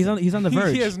learned. He's anything. on the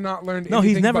verge. He has not learned. No,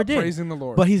 he's anything never but did. praising the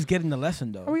Lord. But he's getting the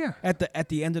lesson though. Oh, yeah. At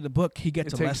the end of the book, he gets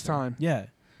It a takes lesson. time. Yeah.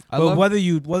 I But love-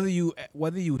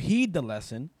 whether you heed the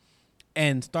lesson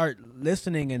and start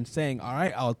listening and saying, all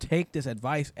right, I'll take this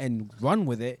advice and run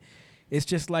with it, it's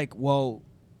just like, well,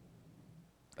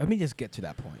 let me just get to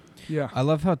that point. Yeah. I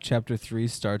love how chapter 3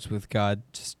 starts with God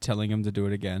just telling him to do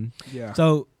it again. Yeah.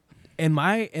 So in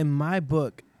my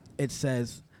book, it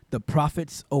says the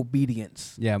prophet's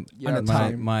obedience. Yeah. Yeah,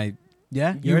 my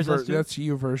Yeah? You Yours does too? that's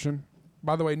U version.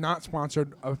 By the way, not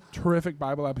sponsored. A terrific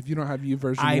Bible app. If you don't have U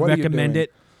version, I what are you recommend doing?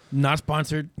 it. Not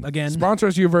sponsored again. Sponsor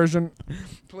us, U version.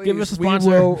 Please, Give us a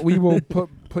sponsor. We will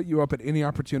put you up at any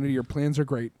opportunity. Your plans are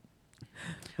great.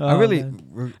 I'm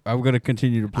man. going to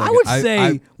continue to plug I would it.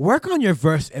 say work on your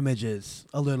verse images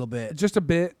a little bit. Just a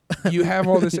bit. You have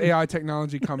all this AI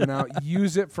technology coming out.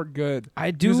 Use it for good. I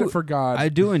do. Use it for God. I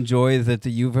do enjoy that the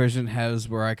U version has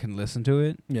where I can listen to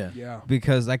it Yeah. Yeah.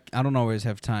 because I don't always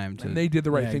have time to. And they did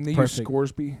the right Yeah, thing. They perfect. used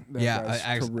Scoresby. That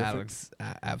guy's terrific. Alex,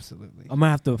 absolutely. I'm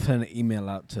gonna have to send an email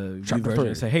out to Chapter YouVersion 3.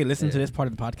 and say, "Hey, listen to this part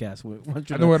of the podcast. We want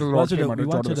you I to- know where the we Lord want you came to- out we of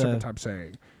want Jordan you the second to- time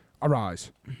saying,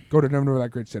 arise, go to Nineveh, that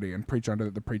great city, and preach unto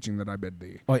the preaching that I bid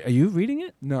thee. Oh, are you reading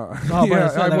it? No. Oh, but yeah,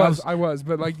 it's not like I was.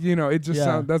 But it just Yeah.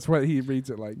 sounds, that's what he reads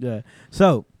it like. Yeah.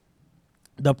 So,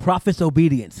 the prophet's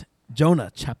obedience.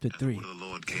 Jonah chapter 3. The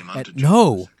Lord came unto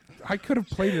No, I could have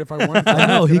played it if I wanted to. I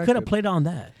know he Connected. could have played on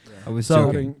that. I was So-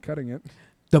 joking. Cutting it.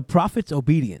 The prophet's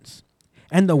obedience.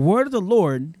 And the word of the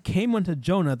Lord came unto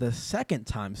Jonah the second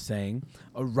time, saying,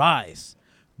 Arise,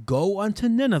 go unto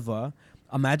Nineveh.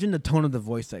 Imagine the tone of the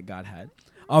voice that God had.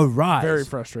 Arise. Very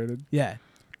frustrated. Yeah.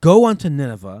 Go unto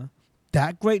Nineveh,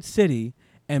 that great city,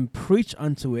 and preach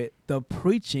unto it the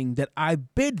preaching that I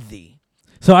bid thee.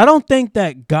 So I don't think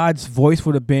that God's voice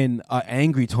would have been an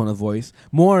angry tone of voice,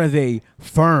 more of a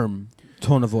firm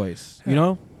tone of voice. You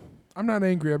know? I'm not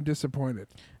angry. I'm disappointed.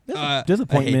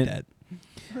 Disappointment. I hate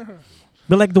that.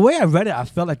 But like the way I read it, I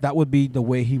felt like that would be the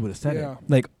way he would have said Yeah. it.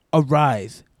 Like,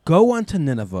 arise, go unto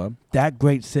Nineveh, that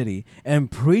great city, and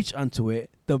preach unto it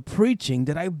the preaching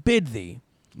that I bid thee.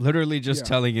 Literally just Yeah.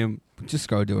 telling him, just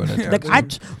go do it. Yeah. Like,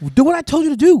 do what I told you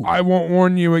to do. I won't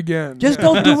warn you again. Just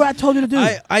don't do what I told you to do.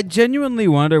 I genuinely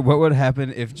wonder what would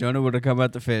happen if Jonah would have come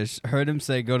out the fish, heard him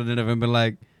say go to Nineveh, and been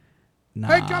like, nah.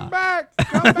 Hey, come back!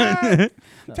 Come back!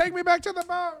 Take me back to the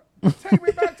boat! Take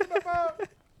me back to the boat!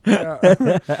 Yeah.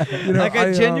 You know, Like,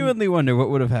 I genuinely wonder what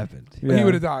would have happened. Yeah. He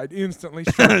would have died instantly,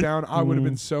 struck down. I would have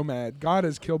been so mad. God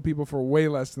has killed people for way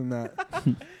less than that.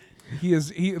 He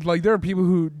like there are people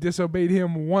who disobeyed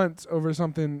him once over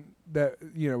something that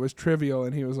was trivial,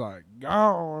 and he was like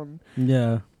gone.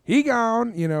 Yeah. He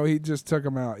gone. He just took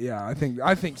him out. Yeah, I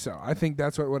think so. I think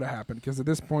that's what would have happened, because at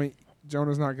this point,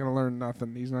 Jonah's not going to learn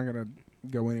nothing. He's not going to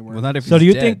go anywhere. Well, not if So do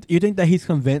he's you dead. think that he's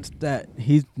convinced that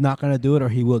he's not going to do it, or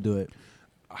he will do it?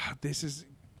 This is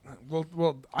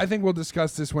well. I think we'll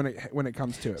discuss this when it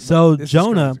comes to it. So But this is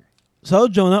Jonah, crazy. so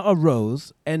Jonah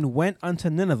arose and went unto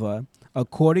Nineveh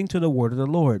according to the word of the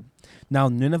Lord. Now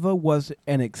Nineveh was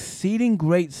an exceeding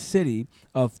great city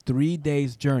of 3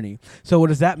 days' journey. So what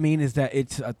does that mean? Is that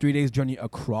it's a 3 days journey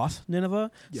across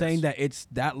Nineveh, Yes. saying that it's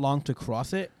that long to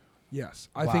cross it? Yes,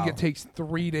 I think Wow. it takes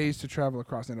 3 days to travel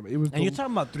across Nineveh. It was And you're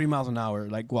talking about 3 miles an hour,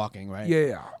 like walking, right?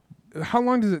 yeah. How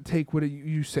long does it take? Would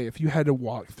you say if you had to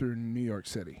walk through New York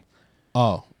City?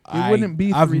 Oh, It wouldn't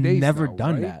be 3 I've days. never though,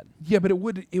 done right? that. Yeah, but it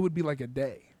would be like a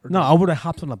day. Or No, two. I would have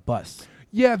hopped on a bus.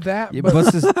 Yeah, that. Yeah, but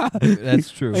buses,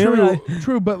 that's true. Yeah.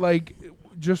 true. But like,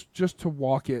 just to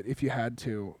walk it, if you had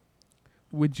to,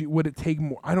 would it take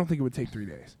more? I don't think it would take 3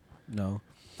 days. No.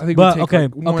 I think But, it would take okay,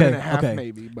 like one okay, and a half okay.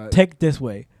 maybe. But Take this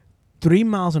way, 3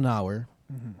 miles an hour,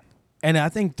 Mhm. and I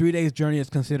think 3 days journey is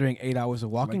considering 8 hours of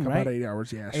walking, like right? about 8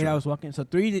 hours. Yeah, 8 hours walking. So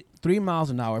 3 miles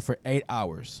an hour for 8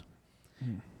 hours.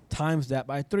 Mhm. Times that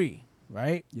by 3,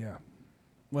 right? Yeah,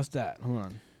 What's that? Hold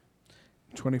on.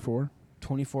 24.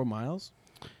 24 miles?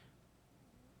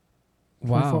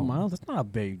 Wow. 24 miles? That's not a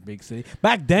big city.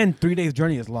 Back then, 3 days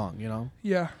journey is long,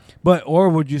 Yeah, But, or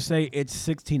would you say it's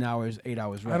 16 hours, 8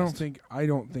 hours rest? I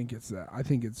don't think it's that. I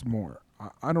think it's more.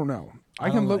 I don't know. I I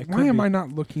can don't know. look. It Why could am be. I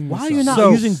not looking? Why this are you up? not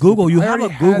So- using Google? You I have a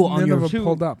already Google had on your... Nineveh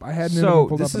pulled up. I had Nineveh So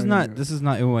pulled this up. is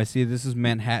not NYC. This is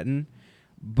Manhattan,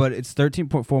 but it's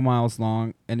 13.4 miles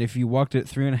long. And if you walked it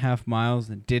 3.5 miles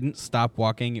and didn't stop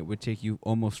walking, it would take you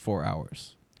almost 4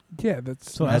 hours. Yeah,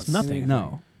 that's So that's nothing. anything.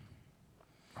 No.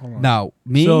 Hold on. Now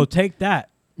me, So take that.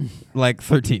 like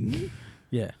 13,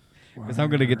 Yeah. because I'm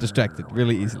gonna get distracted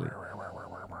really easily.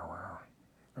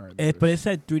 All right, But it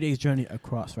said 3 days journey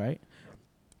across, right?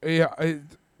 yeah,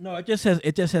 No, it just says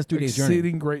 3 days journey.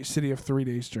 exceeding great city of 3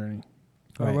 days journey.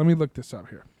 Right. Let me look this up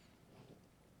here.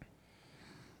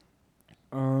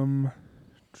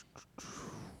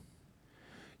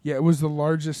 Yeah, it was the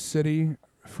largest city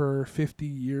for 50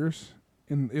 years.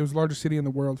 It was the largest city in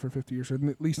the world for 50 years, or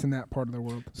at least in that part of the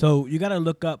world. So you got to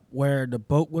look up where the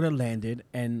boat would have landed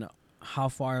and how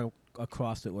far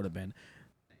across it would have been.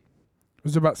 It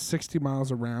was about 60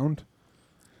 miles around.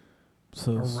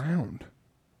 So Around.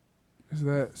 Is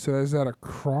that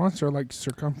across or like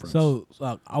circumference? So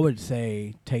I would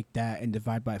say take that and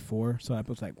divide by 4. So that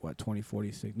puts like what 20,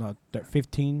 46, no,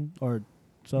 15 or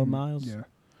so miles. Yeah.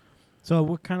 So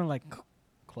we're kind of like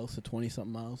close to 20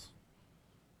 something miles.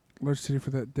 Large city for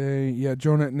that day. Yeah,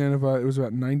 Jonah at Nineveh, it was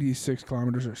about 96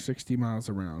 kilometers or 60 miles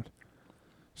around.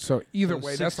 So either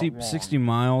way, that's 60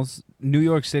 miles. New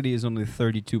York City is only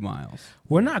 32 miles.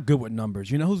 We're not good with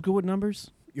numbers. You know who's good with numbers?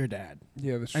 Your dad.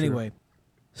 Yeah, that's true. Anyway,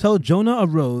 so Jonah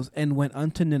arose and went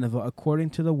unto Nineveh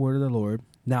according to the word of the Lord.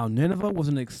 Now Nineveh was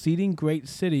an exceeding great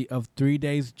city of 3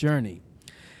 days' journey.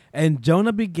 And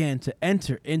Jonah began to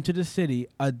enter into the city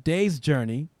a day's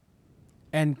journey,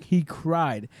 and he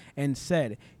cried and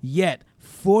said, Yet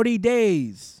 40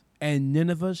 days, and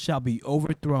Nineveh shall be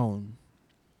overthrown.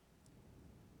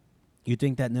 You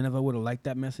think that Nineveh would have liked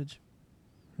that message?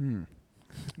 No.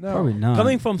 Probably not.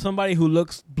 Coming from somebody who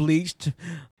looks bleached.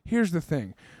 Here's the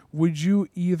thing. Would you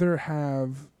either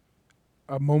have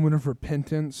a moment of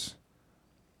repentance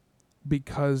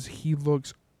because he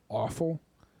looks awful?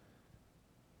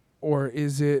 Or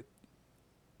is it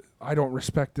I don't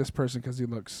respect this person because he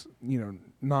looks,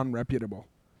 non-reputable.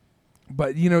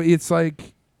 But, it's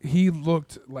like he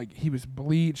looked like he was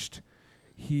bleached.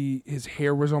 His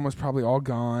hair was almost probably all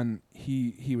gone.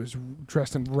 He was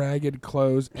dressed in ragged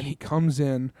clothes, and he comes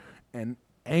in and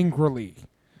angrily,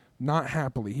 not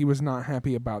happily, he was not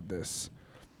happy about this,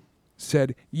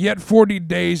 said, "Yet 40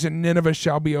 days and Nineveh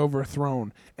shall be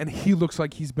overthrown." And he looks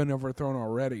like he's been overthrown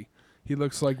already. He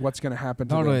looks like what's going to happen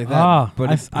to Not them. only that,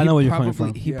 but I know where you're coming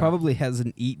from. He probably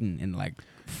hasn't eaten in like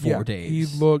 4 days.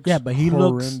 He looks but he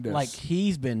horrendous. looks like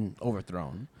he's been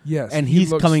overthrown. Yes. And he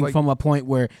he's looks coming like, from a point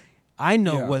where I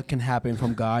know Yeah. what can happen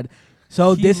from God.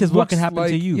 So he this is what can looks happen like,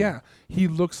 to you. Yeah. He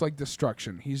looks like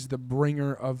destruction. He's the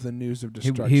bringer of the news of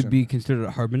destruction. He'd be considered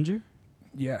a harbinger?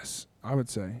 Yes, I would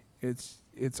say. It's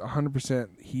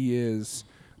 100% he is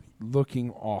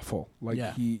looking awful. Like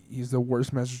Yeah. he's the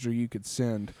worst messenger you could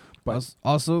send. But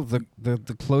Also,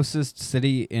 the closest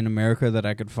city in America that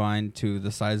I could find to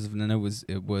the size of Nineveh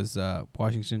was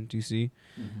Washington, D.C.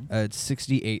 Mm-hmm. It's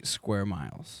 68 square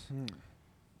miles.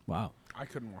 Wow. I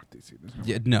couldn't walk DC.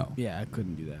 Yeah, no. Yeah, I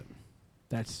couldn't do that.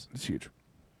 That's It's huge.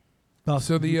 well,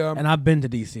 So the and I've been to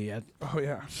DC. oh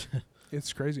yeah,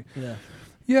 it's crazy. Yeah.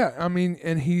 Yeah, I mean,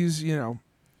 and he's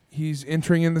he's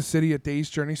entering in the city a day's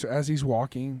journey. So as he's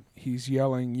walking, he's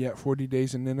yelling, "Yet 40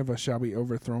 days and Nineveh shall be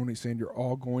overthrown." He's saying, "You're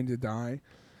all going to die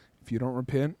if you don't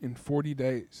repent in 40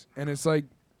 days." And it's like,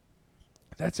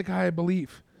 that's a guy I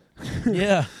believe.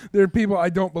 Yeah. There are people I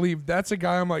don't believe. That's a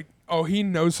guy I'm like, oh, he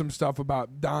knows some stuff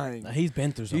about dying. He's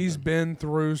been through something. He's been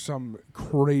through some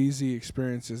crazy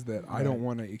experiences that I Right. don't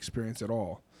want to experience at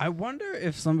all. I wonder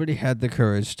if somebody had the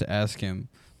courage to ask him,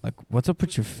 like, what's up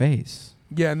with your face?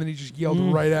 Yeah, and then he just yelled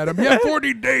right at him, "Yeah,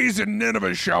 40 days and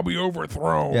Nineveh shall be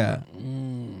overthrown." Yeah,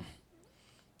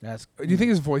 That's. Do you think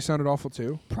his voice sounded awful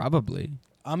too? probably.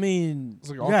 I mean, It's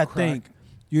like you all gotta crack. think.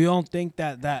 You don't think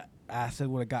that acid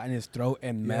would have gotten in his throat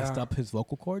and messed Yeah. up his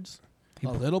vocal cords a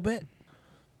little bit?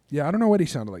 Yeah, I don't know what he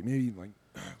sounded like. Maybe like,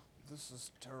 "This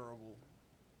is terrible."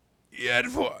 Yet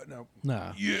no.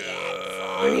 Nah.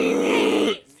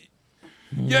 Yeah.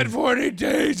 Yet 40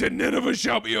 days and Nineveh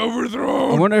shall be I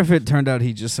overthrown. wonder if it turned out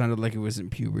he just sounded like he was in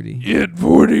puberty. Yet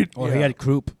 40. Or Yeah. he had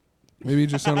croup. Maybe he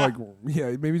just sounded like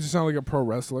maybe he just sounded like a pro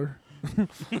wrestler.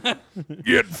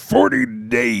 Yet 40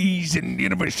 days and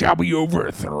Nineveh shall be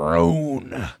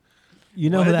overthrown. You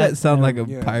know Why who did that sound like a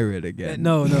yeah. pirate again?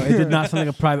 No, it did not sound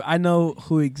like a private. I know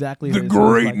who exactly. The it sounds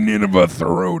great like. Nineveh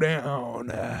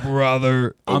throwdown.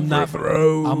 brother. I'm not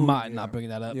Overthrown. not bringing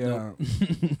that up. Yeah. Nope.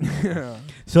 Yeah.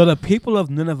 So the people of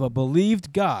Nineveh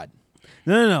believed God.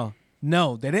 No.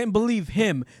 They didn't believe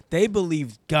him. They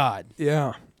believed God.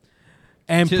 Yeah.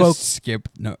 And Just skip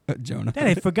Jonah.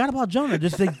 they forgot about Jonah.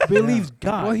 Just they believed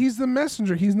God. Well, he's the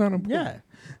messenger. He's not important. yeah.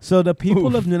 So the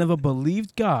people of Nineveh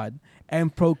believed God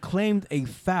and proclaimed a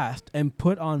fast and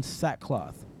put on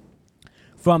sackcloth,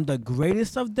 from the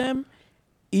greatest of them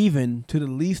even to the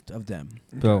least of them.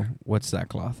 So, what's that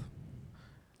cloth?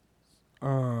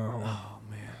 Oh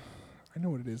man. I know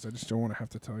what it is. I just don't want to have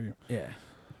to tell you. Yeah.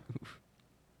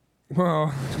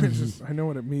 Well, I know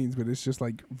what it means, but it's just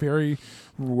like very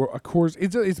coarse.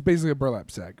 It's basically a burlap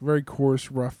sack, very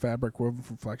coarse, rough fabric woven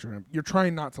from flax. You're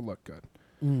trying not to look good.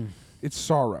 It's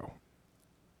sorrow.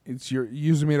 You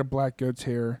usually made of black goat's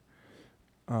hair,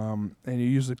 and you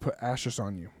usually put ashes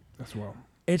on you as well.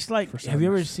 It's like, For have you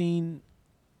ever sadness. seen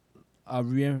a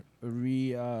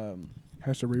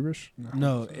Hasharibish?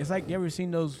 no, it's like, you ever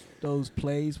seen those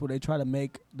plays where they try to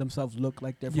make themselves look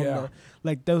like they're from Yeah.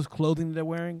 like those clothing they're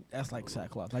wearing? That's like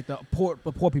sackcloth, like the poor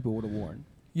people would have worn.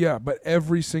 Yeah, but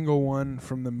every single one,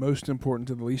 from the most important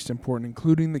to the least important,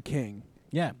 including the king.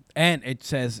 Yeah, and it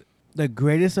says the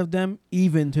greatest of them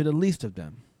even to the least of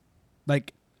them,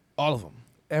 like all of them.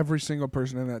 Every single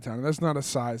person in that town. And that's not a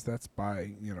size. That's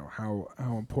by how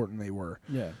important they were.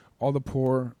 Yeah. All the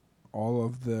poor, all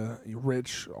of the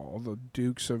rich, all the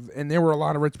dukes and there were a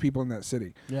lot of rich people in that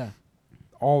city. Yeah.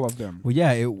 All of them. Well,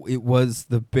 yeah, it was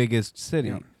the biggest city.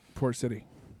 Yeah. Poor city.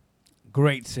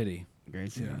 Great city.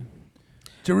 Great city. Yeah.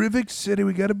 Terrific city.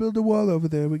 We got to build a wall over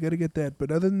there. We got to get that. But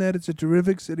other than that, it's a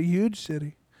terrific city. Huge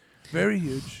city. Very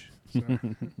huge. So.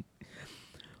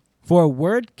 For a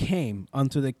word came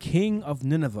unto the king of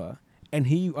Nineveh, and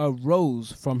he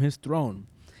arose from his throne,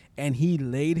 and he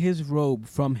laid his robe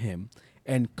from him,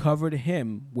 and covered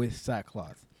him with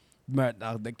sackcloth.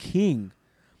 The king,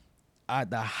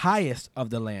 the highest of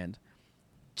the land,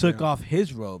 took off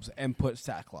his robes and put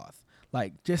sackcloth.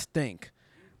 Like, just think.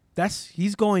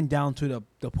 He's going down to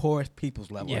the poorest people's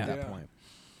level at that point.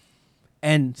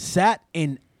 And sat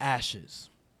in ashes.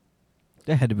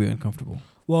 That had to be uncomfortable.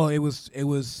 Well, it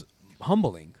was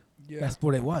humbling. Yeah. That's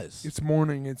what it was. It's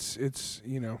mourning. It's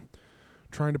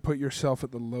trying to put yourself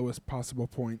at the lowest possible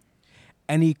point.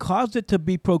 And he caused it to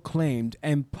be proclaimed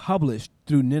and published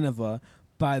through Nineveh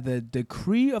by the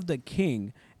decree of the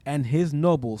king and his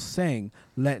nobles, saying,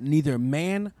 let neither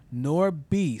man nor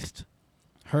beast,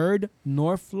 herd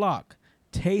nor flock,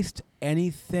 taste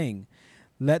anything.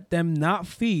 Let them not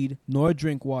feed nor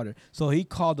drink water. So he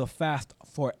called a fast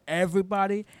for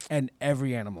everybody and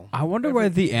every animal. I wonder why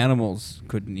the animals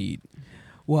couldn't eat.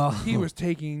 Well, He was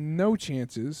taking no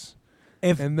chances,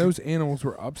 if and those animals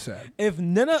were upset. if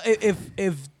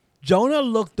Jonah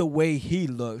looked the way he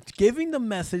looked, giving the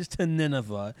message to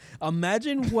Nineveh,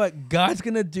 imagine what God's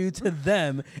gonna do to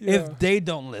them Yeah. if they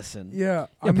don't listen. Yeah,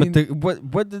 Yeah,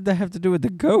 what did that have to do with the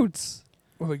goats?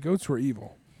 well, the goats were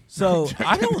evil. So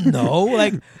I don't know,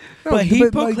 like, No, but he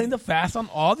but, like- proclaimed a fast on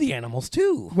all the animals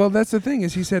too. Well, that's the thing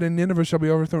is he said, "In Nineveh shall be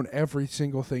overthrown; every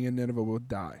single thing in Nineveh will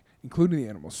die, including the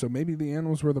animals." So maybe the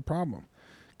animals were the problem.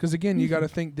 Because again, you got to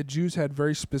think the Jews had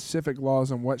very specific laws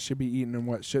on what should be eaten and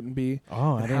what shouldn't be,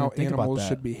 Oh, and how animals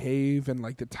should behave, and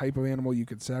like the type of animal you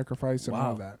could sacrifice and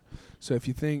all Wow. that. So if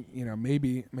you think,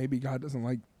 maybe God doesn't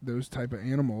like those type of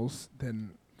animals,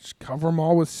 then just cover them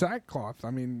all with sackcloth. I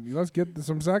mean, let's get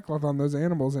some sackcloth on those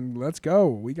animals and let's go.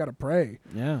 We got to pray.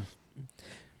 Yeah.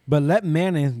 But let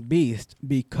man and beast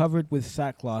be covered with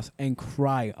sackcloth and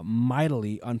cry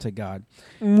mightily unto God.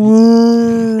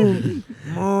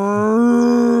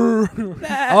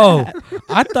 Oh,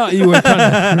 I thought you were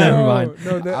trying to. Never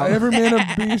mind. Every man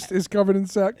and beast is covered in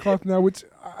sackcloth now, which,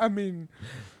 I mean,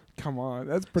 come on.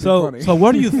 That's pretty funny. So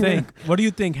what do you think? What do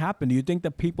you think happened? Do you think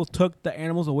that people took the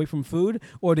animals away from food,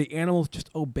 or the animals just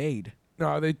obeyed?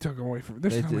 No, they took them away from it.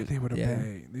 There's They no way did, they would yeah.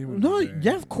 obey. They wouldn't No, obey.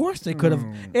 yeah, of course they could have.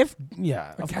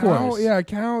 No. Of cow, course. Yeah, a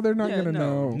cow, they're not Yeah, going to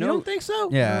no. know. You don't think so?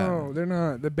 Yeah. No, they're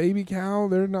not. The baby cow,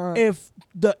 they're not. If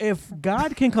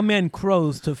God can command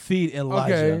crows to feed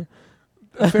Elijah, Okay.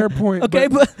 A fair point. okay,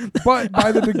 but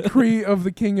by the decree of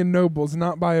the king and nobles,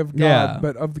 not by of God, Yeah.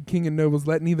 but of the king and nobles,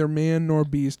 let neither man nor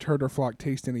beast, herd or flock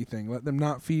taste anything. Let them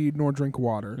not feed nor drink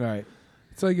water. right?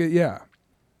 It's like, yeah.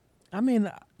 I mean,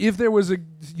 If there was a,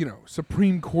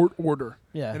 Supreme Court order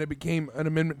yeah. and it became an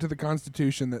amendment to the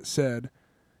Constitution that said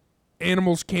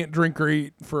animals can't drink or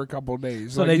eat for a couple of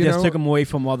days. So Like, they you just know, took them away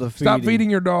from all the food. Stop feeding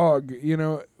your dog.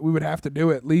 We would have to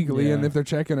do it legally, Yeah. and if they're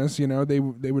checking us, they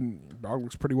wouldn't. Dog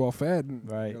looks pretty well fed, and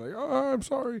Right. you're like, oh, I'm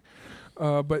sorry,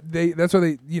 but that's why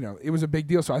they, it was a big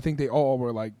deal. So I think they all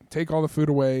were like, take all the food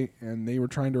away, and they were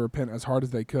trying to repent as hard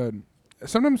as they could.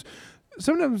 Sometimes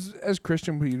as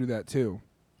Christian we do that too.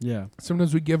 Yeah.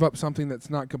 Sometimes we give up something that's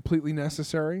not completely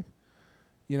necessary.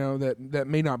 That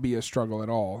may not be a struggle at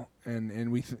all,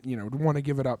 and we want to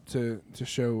give it up to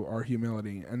show our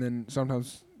humility. And then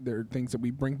sometimes there are things that we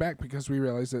bring back because we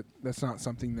realize that that's not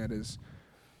something that is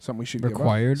something we should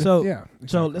Required. give So up. Yeah.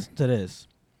 So exactly. listen to this.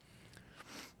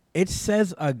 It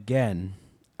says again,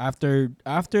 after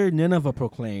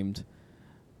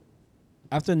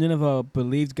Nineveh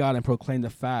believed God and proclaimed a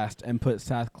fast and put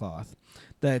sackcloth,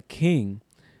 the king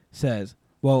says,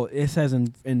 well, it says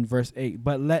in verse 8,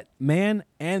 but let man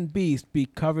and beast be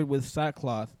covered with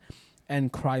sackcloth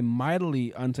and cry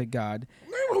mightily unto God.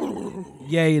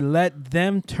 Yea, let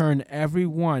them turn every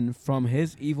one from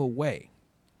his evil way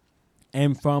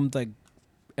and from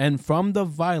the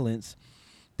violence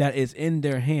that is in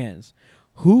their hands.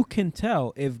 Who can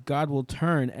tell if God will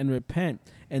turn and repent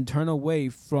and turn away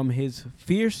from his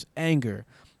fierce anger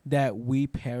that we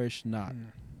perish not?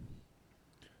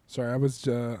 Sorry, I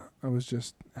was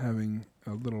just having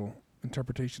a little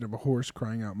interpretation of a horse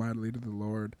crying out mightily to the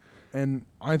Lord, and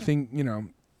I think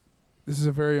this is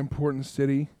a very important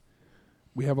city.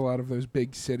 We have a lot of those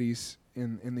big cities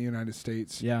in the United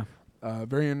States. Yeah.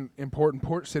 Very important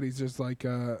port cities. There's like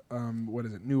what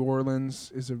is it? New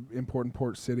Orleans is an important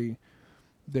port city.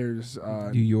 There's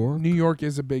New York. New York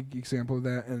is a big example of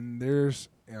that, and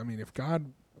if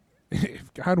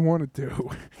God wanted to.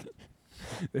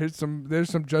 There's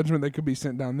some judgment that could be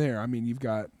sent down there. I mean, you've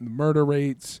got the murder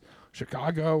rates,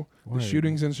 Chicago, the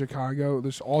shootings in Chicago.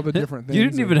 There's all the different things. You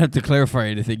didn't even have to clarify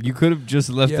anything. You could have just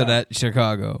left it Yeah. at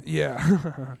Chicago.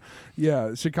 Yeah,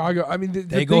 yeah, Chicago. I mean,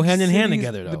 They go big hand in hand cities-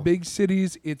 together, The though. big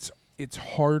cities, it's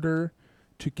harder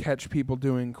to catch people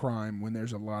doing crime when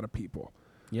there's a lot of people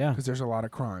Yeah. because there's a lot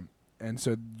of crime, and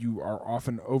so you are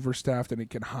often overstaffed and it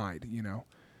can hide.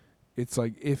 It's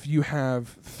like if you have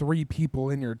 3 people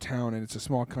in your town and it's a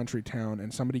small country town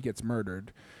and somebody gets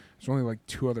murdered, there's only like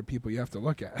 2 other people you have to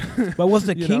look at. But was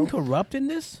the You king know? corrupt in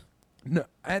this? No,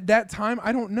 at that time,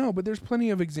 I don't know, but there's plenty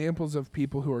of examples of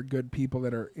people who are good people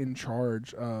that are in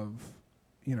charge of,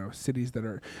 cities that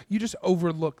are. You just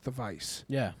overlook the vice.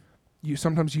 Yeah.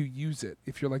 sometimes you use it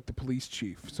if you're like the police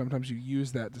chief. Sometimes you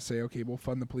use that to say, okay, we'll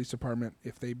fund the police department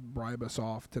if they bribe us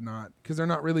off to not, because they're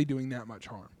not really doing that much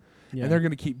harm. Yeah. And they're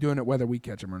going to keep doing it whether we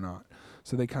catch them or not.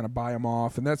 So they kind of buy them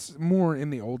off. And that's more in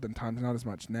the olden times, not as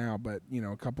much now. But,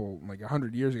 a couple, like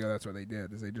 100 years ago, that's what they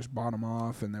did, is they just bought them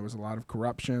off. And there was a lot of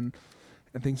corruption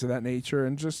and things of that nature.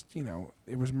 And just,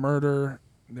 it was murder.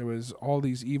 There was all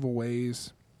these evil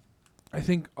ways. I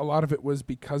think a lot of it was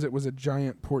because it was a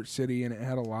giant port city and it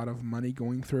had a lot of money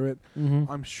going through it.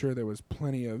 Mm-hmm. I'm sure there was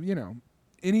plenty of,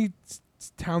 any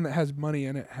town that has money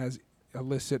in it has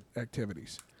illicit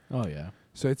activities. Oh, yeah.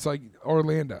 So it's like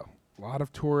Orlando. A lot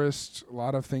of tourists, a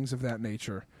lot of things of that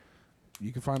nature.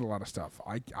 You can find a lot of stuff.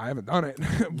 I haven't done it,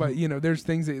 but there's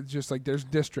things that it's just like there's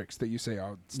districts that you say,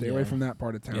 "Oh, stay away from that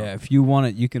part of town." Yeah, if you want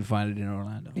it, you can find it in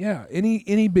Orlando. Yeah,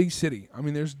 any big city. I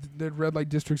mean, there's red light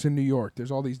districts in New York. There's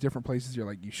all these different places you're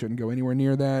like, you shouldn't go anywhere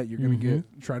near that. You're gonna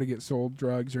try to get sold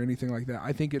drugs or anything like that.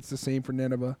 I think it's the same for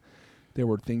Nineveh. There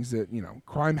were things that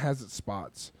crime has its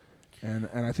spots, and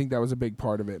I think that was a big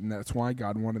part of it, and that's why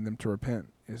God wanted them to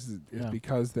repent. Is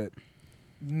because that.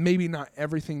 Maybe not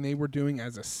everything they were doing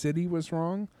as a city was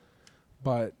wrong,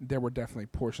 but there were definitely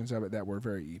portions of it that were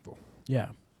very evil. Yeah.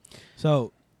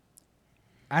 So,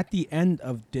 at the end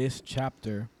of this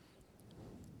chapter,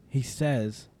 he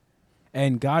says,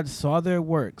 "And God saw their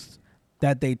works,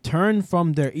 that they turned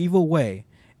from their evil way,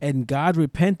 and God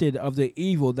repented of the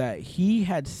evil that he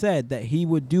had said that he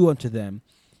would do unto them,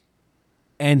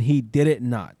 and he did it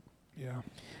not." Yeah.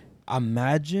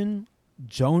 Imagine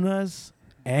Jonah's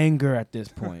anger at this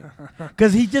point,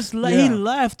 because he just he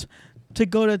left to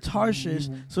go to Tarshish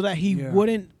so that he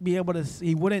wouldn't be able to.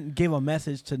 He wouldn't give a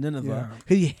message to Nineveh.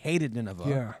 He hated Nineveh.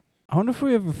 Yeah. I wonder if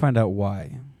we ever find out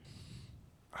why.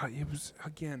 It was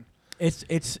again. It's.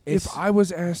 If I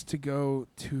was asked to go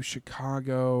to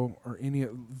Chicago or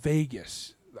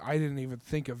Vegas, I didn't even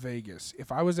think of Vegas.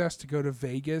 If I was asked to go to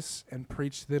Vegas and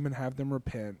preach to them and have them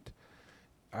repent,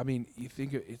 I mean, you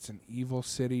think it's an evil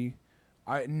city.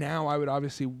 I would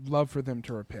obviously love for them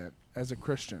to repent as a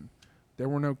Christian. There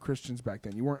were no Christians back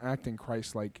then. You weren't acting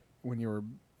Christ-like when you were,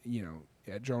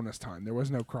 at Jonah's time. There was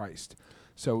no Christ.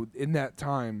 So in that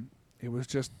time, it was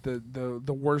just the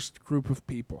worst group of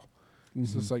people. Mm-hmm.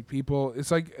 So it's like people.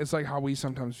 It's like how we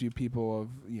sometimes view people of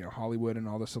Hollywood and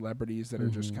all the celebrities that are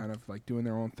just kind of like doing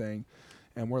their own thing.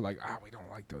 And we're like, we don't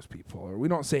like those people. Or we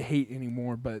don't say hate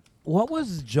anymore, but... What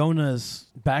was Jonah's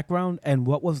background and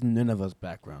what was Nineveh's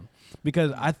background?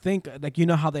 Because I think,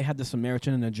 how they had the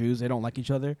Samaritan and the Jews, they don't like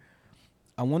each other.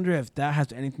 I wonder if that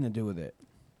has anything to do with it.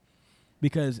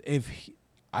 Because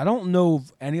I don't know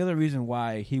of any other reason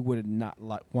why he would not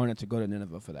wanted to go to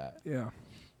Nineveh for that. Yeah.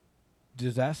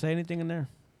 Does that say anything in there?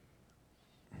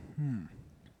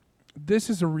 This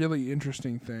is a really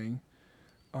interesting thing.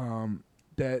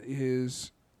 That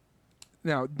is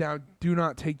now do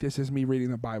not take this as me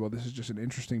reading the Bible. This is just an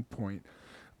interesting point.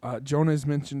 Jonah is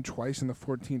mentioned twice in the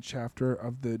 14th chapter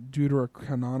of the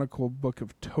Deuterocanonical book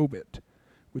of Tobit,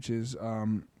 which is a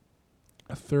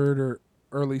 3rd or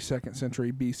early 2nd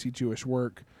century BC Jewish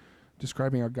work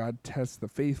describing how God tests the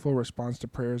faithful, responds to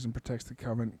prayers, and protects the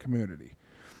covenant community.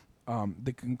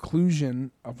 The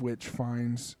conclusion of which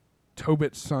finds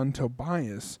Tobit's son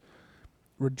Tobias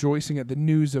rejoicing at the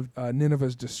news of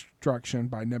Nineveh's destruction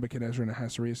by Nebuchadnezzar and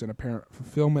Ahasuerus, an apparent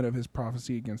fulfillment of his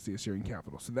prophecy against the Assyrian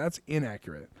capital. So that's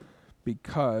inaccurate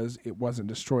because it wasn't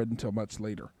destroyed until much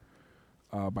later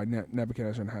by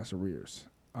Nebuchadnezzar and Ahasuerus.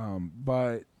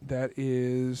 But that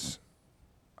is...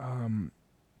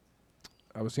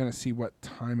 I was going to see what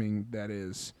timing that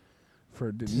is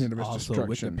for Nineveh's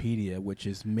destruction. Wikipedia, which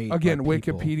is made again, by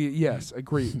people. Wikipedia. Yes,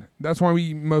 agreed. That's why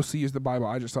we mostly use the Bible.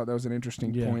 I just thought that was an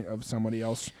interesting point of somebody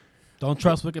else. Don't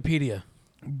trust Wikipedia.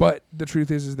 But the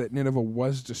truth is that Nineveh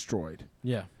was destroyed.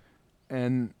 Yeah,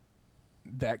 and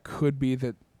that could be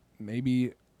that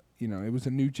maybe it was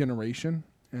a new generation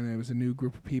and it was a new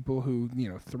group of people who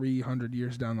 300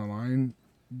 years down the line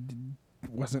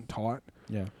wasn't taught.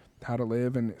 Yeah. How to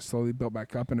live, and it slowly built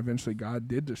back up, and eventually God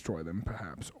did destroy them,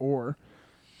 perhaps. Or,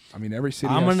 every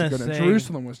city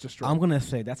Jerusalem was destroyed. I'm going to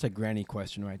say that's a granny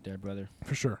question right there, brother.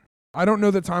 For sure. I don't know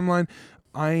the timeline.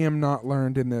 I am not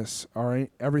learned in this, all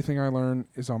right? Everything I learn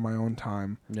is on my own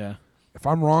time. Yeah. If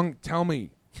I'm wrong, tell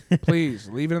me. Please,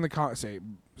 leave it in the comments.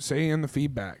 Say in the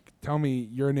feedback. Tell me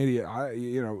you're an idiot. I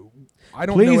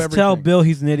don't know everything. Please tell Bill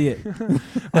he's an idiot.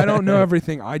 I don't know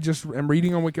everything. I just am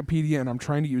reading on Wikipedia, and I'm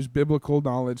trying to use biblical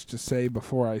knowledge to say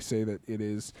before I say that it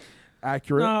is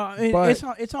accurate. No,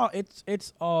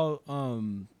 it's all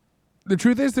the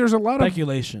truth is there's a lot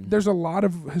speculation. There's a lot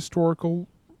of historical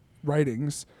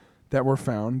writings that were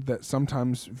found that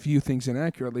sometimes view things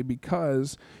inaccurately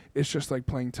because it's just like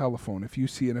playing telephone. If you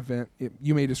see an event,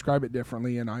 you may describe it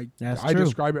differently, and I true.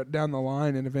 describe it down the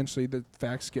line, and eventually the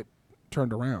facts get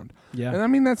turned around. Yeah. And I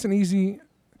mean that's an easy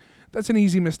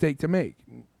mistake to make.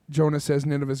 Jonah says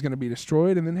Nineveh is going to be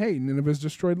destroyed, and then hey, Nineveh is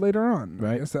destroyed later on.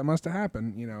 Right. I guess that must have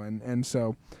happened, and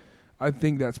so I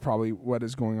think that's probably what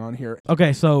is going on here.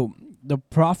 Okay, so the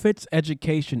prophet's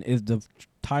education is the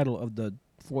title of the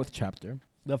 4th chapter,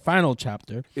 the final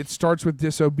chapter. It starts with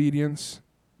disobedience.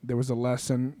 There was a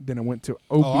lesson. Then it went to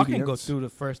obedience. Oh, I can go through the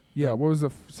first. Yeah, what was the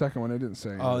second one? I didn't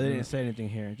say. Oh, they didn't say anything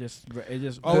here. It just. We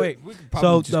could probably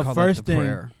So just the call first that the thing-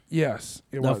 prayer. Yes,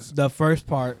 it was. The first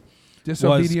part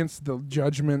Disobedience, the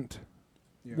judgment.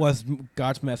 Yeah. was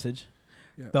God's message.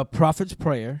 Yeah. The prophet's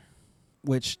prayer,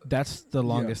 which that's the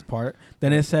longest part.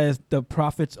 Then it says the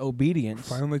prophet's obedience,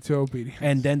 Finally to obedience.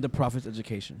 and then the prophet's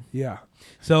education. Yeah.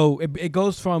 So it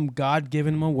goes from God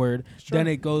giving him a word, Sure. then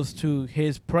it goes to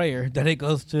his prayer, then it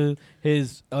goes to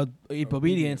his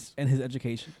obedience and his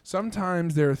education.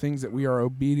 Sometimes there are things that we are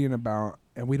obedient about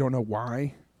and we don't know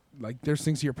why. Like there's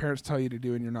things your parents tell you to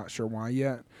do and you're not sure why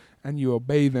yet. And you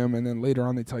obey them, and then later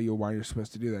on they tell you why you're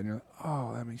supposed to do that. And you're like,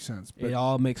 oh, that makes sense. But It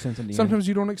all makes sense in the end. sometimes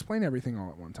you don't explain everything all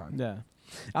at one time. Yeah.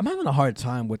 I'm having a hard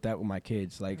time with that with my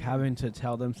kids, like having to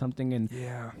tell them something and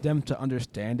Yeah. them to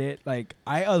understand it. Like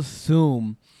I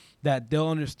assume that they'll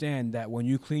understand that when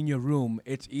you clean your room,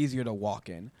 it's easier to walk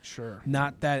in. Sure.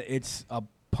 Not that it's a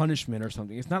punishment or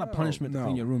something. It's not a No, punishment to no.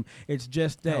 clean your room. It's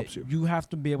just that Helps you. you have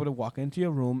to be able to walk into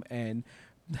your room and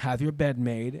have your bed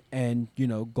made and,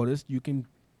 go to you can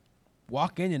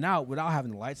walk in and out without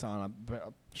having the lights on.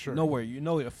 Sure. Nowhere. You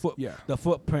know Yeah. the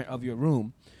footprint of your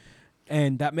room.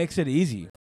 And that makes it easy.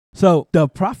 So the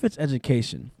prophet's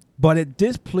education, but it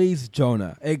displeased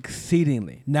Jonah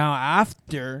exceedingly. Now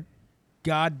after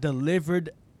God delivered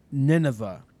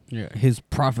Nineveh, Yeah, his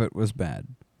prophet was bad.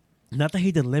 not that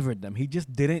he delivered them, he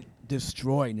just didn't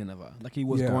destroy Nineveh like he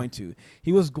was Yeah. going to.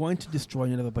 He was going to destroy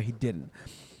Nineveh, but he didn't.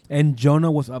 And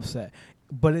Jonah was upset.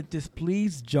 But it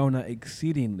displeased Jonah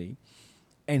exceedingly,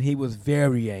 and he was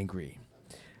very angry.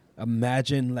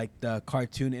 Imagine like the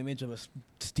cartoon image of a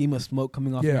steam of smoke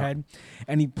coming off your Yeah. head.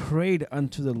 And he prayed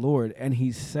unto the Lord, and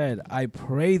he said, I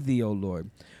pray thee, O Lord,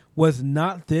 was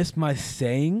not this my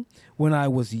saying when I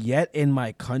was yet in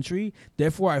my country?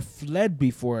 Therefore I fled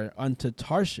before unto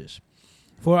Tarshish.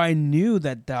 For I knew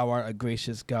that thou art a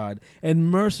gracious God, and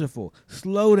merciful,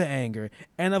 slow to anger,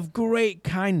 and of great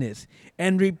kindness,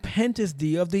 and repentest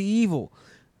thee of the evil.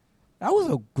 That was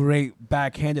a great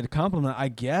backhanded compliment, I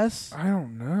guess. I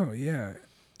don't know. Yeah.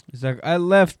 He's like, I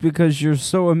left because you're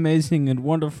so amazing and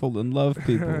wonderful and love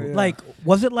people. Yeah. Like,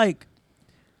 was it like,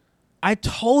 I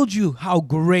told you how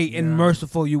great and Yeah.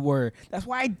 merciful you were. That's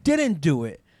why I didn't do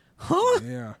it. Huh?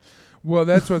 Yeah. Well,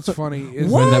 that's what's funny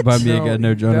is What? Run that by me again,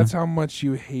 no, Jonah. That's how much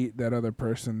you hate that other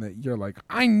person that you're like,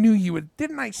 I knew you would.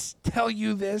 Didn't I tell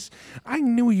you this? I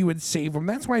knew you would save him.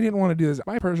 That's why I didn't want to do this.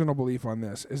 My personal belief on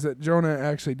this is that Jonah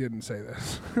actually didn't say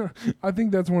this. I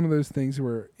think that's one of those things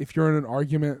where if you're in an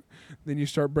argument, then you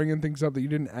start bringing things up that you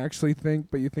didn't actually think,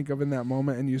 but you think of in that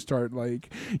moment, and you start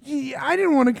like, yeah, I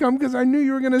didn't want to come because I knew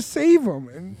you were going to save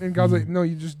him. And God's like, no,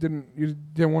 you just didn't. You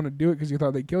just didn't want to do it because you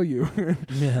thought they'd kill you.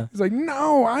 Yeah. He's like,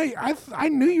 no, I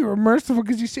knew you were merciful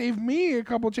because you saved me a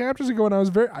couple chapters ago,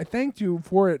 and I thanked you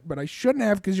for it, but I shouldn't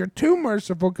have because you're too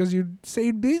merciful because you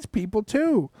saved these people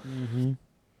too. Mm-hmm.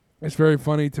 It's very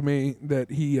funny to me that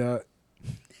he,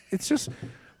 it's just,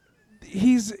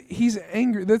 he's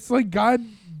angry. That's like God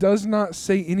does not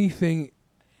say anything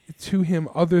to him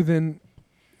other than,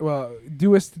 well,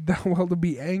 doest thou well to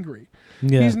be angry.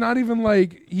 Yeah. He's not even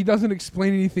like, he doesn't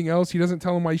explain anything else. He doesn't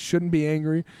tell him why he shouldn't be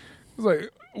angry. He's like,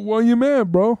 why you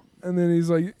mad, bro? And then he's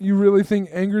like, you really think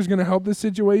anger is going to help this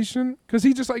situation? Because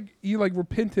he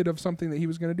repented of something that he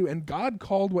was going to do. And God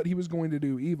called what he was going to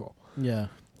do evil. Yeah.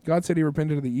 God said he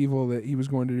repented of the evil that he was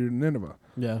going to do to Nineveh.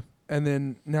 Yeah. And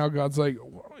then now God's like,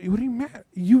 what are you mad?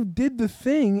 You did the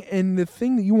thing, and the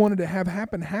thing that you wanted to have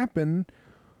happen.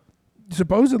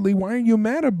 Supposedly, why aren't you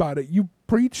mad about it? You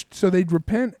preached so they'd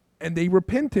repent, and they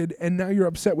repented, and now you're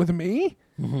upset with me?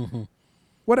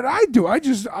 What did I do? I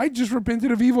just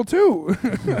repented of evil too.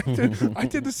 I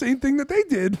did the same thing that they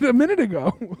did a minute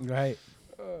ago. Right.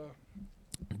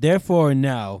 Therefore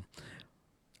now,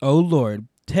 O Lord,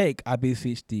 take, I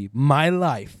beseech thee, my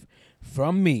life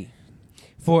from me,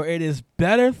 for it is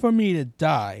better for me to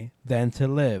die than to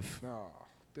live. Oh,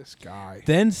 this guy.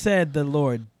 Then said the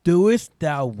Lord, doest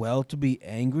thou well to be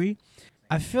angry?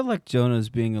 I feel like Jonah's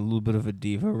being a little bit of a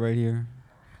diva right here.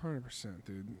 100%,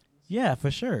 dude. Yeah,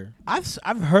 for sure.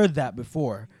 I've heard that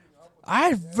before.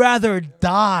 I'd rather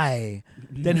die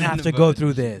than have to go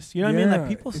through this. You know what I mean? Like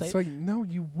people say, it's like, no,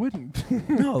 you wouldn't.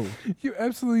 no. You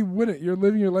absolutely wouldn't. You're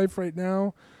living your life right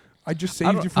now. I just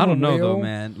saved you from I don't a know whale. though,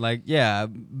 man. Like, yeah,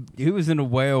 he was in a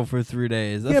whale for 3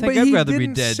 days. I Yeah, think but I'd he rather be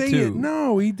didn't dead say too. it.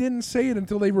 No, he didn't say it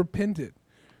until they repented.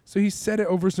 So he said it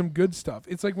over some good stuff.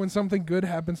 It's like when something good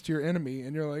happens to your enemy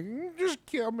and you're like, just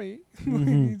kill me.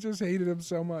 Mhm. You just hated him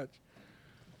so much.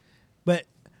 But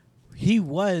he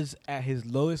was at his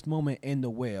lowest moment in the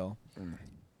whale,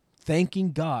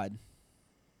 thanking God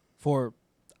for,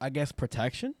 I guess,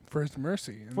 protection. For his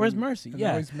mercy. For his mercy, and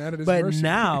yeah. now he's mad at his But mercy.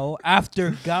 now,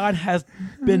 after God has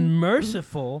been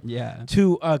merciful Yeah.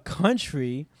 to a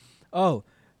country,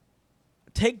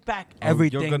 take back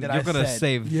everything you're that I gonna said.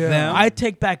 save Yeah. them. I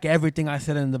take back everything I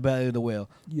said in the belly of the whale.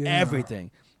 Yeah.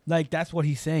 Everything. Like, that's what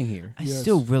he's saying here. I Yes.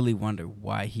 still really wonder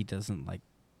why he doesn't like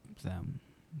them,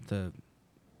 the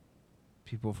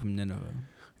people from Nineveh.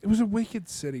 It was a wicked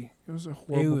city. It was a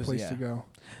horrible was, place yeah. to go.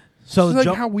 So it's like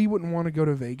jump- how we wouldn't want to go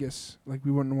to Vegas. Like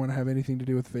we wouldn't want to have anything to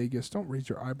do with Vegas. Don't raise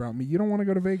your eyebrow at me. You don't want to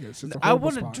go to Vegas. It's a I horrible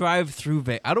want to spot. drive through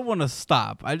Vegas. I don't want to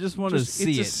stop. I just want to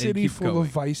see It's a it city and keep full going.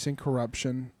 of vice and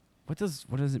corruption. What is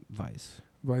it? Vice.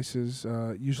 Vice is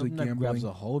usually something that grabs gambling.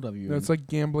 a hold of you. No, it's like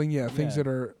gambling. Yeah, things Yeah. that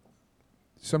are.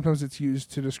 Sometimes it's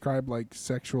used to describe like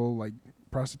sexual, like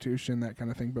prostitution, that kind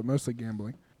of thing, but mostly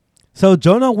gambling. So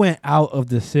Jonah went out of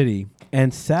the city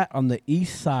and sat on the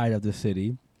east side of the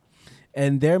city,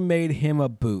 and there made him a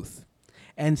booth,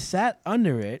 and sat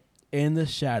under it in the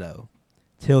shadow,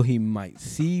 till he might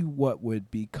see what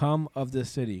would become of the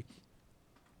city.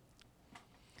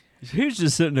 He's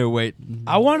just sitting there waiting.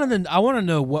 I want to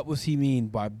know what was he mean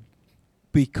by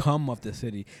become of the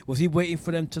city. Was he waiting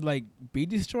for them to like be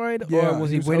destroyed, Yeah, or was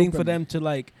he he was waiting for hoping. them to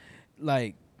like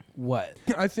what?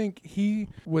 I think he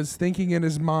was thinking in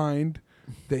his mind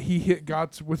that he hit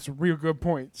God's with some real good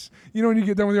points. You know, when you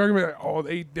get done with the argument, like, oh,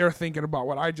 they're thinking about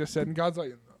what I just said, and God's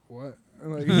like, what?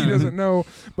 And like he doesn't know,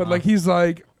 but like he's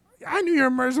like, I knew you're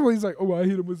merciful. He's like, oh, I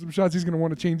hit him with some shots. He's gonna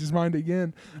want to change his mind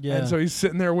again. Yeah. And so he's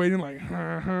sitting there waiting, like,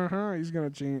 he's gonna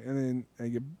change, and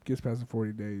then it gets past the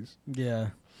 40 days.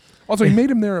 Yeah. Also, he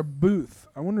made him there a booth.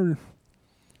 I wonder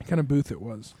what kind of booth it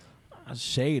was. A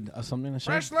shade or something. A shade.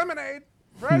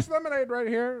 Fresh lemonade right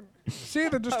here. See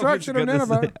the destruction of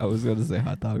Nineveh. I was gonna say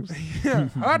hot dogs. Yeah.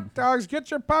 Hot dogs,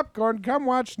 get your popcorn. Come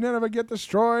watch Nineveh get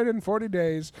destroyed in 40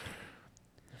 days.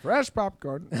 Fresh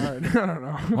popcorn. All right, I don't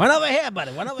know. One over here,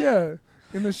 buddy. One over here.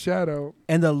 Yeah, in the shadow.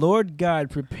 And the Lord God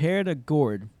prepared a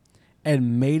gourd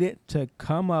and made it to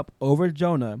come up over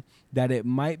Jonah, that it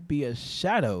might be a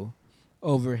shadow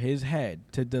over his head,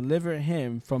 to deliver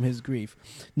him from his grief.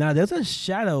 Now there's a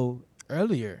shadow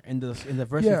earlier in the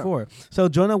verse Yeah. before. So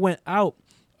Jonah went out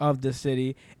of the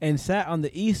city and sat on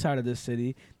the east side of the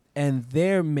city, and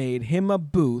there made him a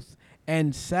booth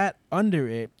and sat under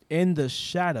it in the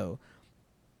shadow.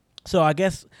 So I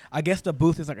guess the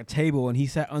booth is like a table, and he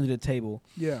sat under the table.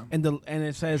 Yeah. And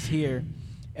it says here,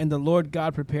 and the Lord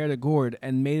God prepared a gourd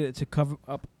and made it to cover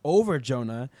up over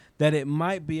Jonah, that it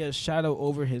might be a shadow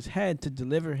over his head, to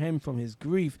deliver him from his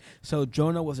grief. So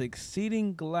Jonah was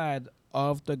exceeding glad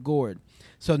of the gourd.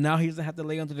 So now he doesn't have to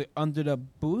lay under the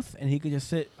booth, and he can just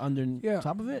sit under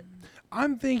top of it.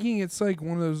 I'm thinking it's like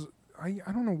one of those. I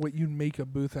don't know what you'd make a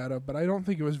booth out of, but I don't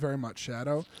think it was very much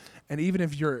shadow. And even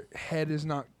if your head is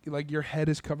not, like your head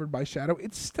is covered by shadow,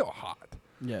 it's still hot.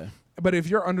 Yeah. But if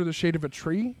you're under the shade of a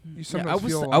tree, you sometimes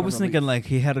feel a lot I of was relief. thinking like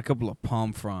he had a couple of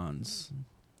palm fronds,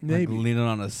 Maybe. like leaning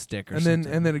on a stick or and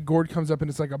something. then a gourd comes up and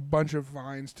it's like a bunch of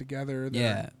vines together that,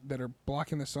 Yeah. that are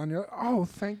blocking the sun. You're like, oh,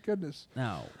 thank goodness.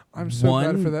 now I'm so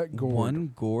glad for that gourd. One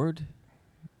gourd.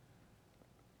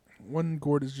 One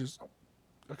gourd is just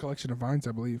a collection of vines,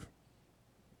 I believe.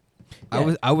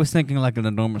 Yeah. I was thinking like an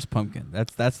enormous pumpkin.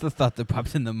 That's the thought that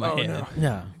popped into my Oh, head. no.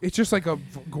 Yeah. It's just like a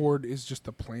gourd is just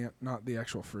the plant, not the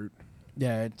actual fruit.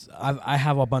 Yeah, I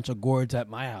have a bunch of gourds at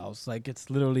my house. Like, it's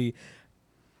literally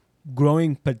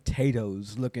growing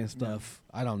potatoes looking stuff.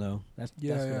 I don't know. That's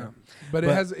Yeah, that's yeah. what- But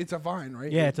but- it's a vine,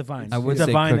 right? Yeah, it's a vine. I would it's a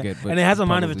say vine, cook it, but and it has a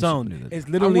mind of probably its own. shouldn't do that. It's I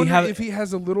literally wonder if he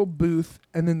has a little booth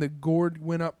and then the gourd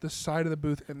went up the side of the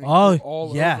booth and then Oh,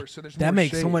 all yeah. over. So there's That more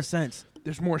makes so shade. much sense.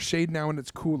 There's more shade now and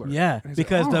it's cooler. Yeah, And he's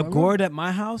because like, the "Oh, I love gourd at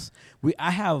my house,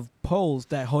 I have poles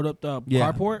that hold up the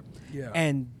Yeah. carport, Yeah.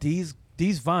 and these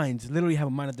vines literally have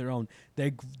a mind of their own.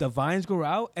 The vines grow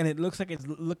out, and it looks like it's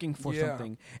looking for Yeah.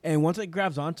 something. And once it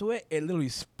grabs onto it, it literally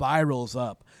spirals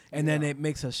up, and then Yeah. it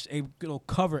makes it'll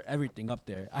cover everything up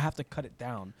there. I have to cut it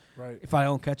down Right. if I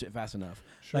don't catch it fast enough.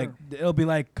 Sure. Like it'll be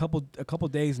like a couple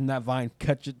days, and that vine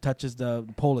touches the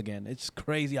pole again. It's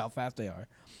crazy how fast they are.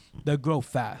 They grow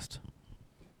fast.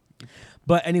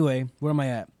 But anyway, where am I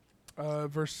at?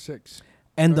 Verse 6.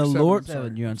 And No, the seven, Lord. I'm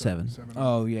sorry. You're on seven.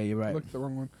 Oh yeah, you're right. Look at the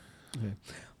wrong one. Okay.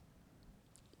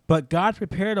 But God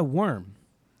prepared a worm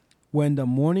when the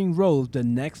morning rose the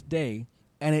next day,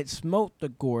 and it smote the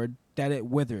gourd that it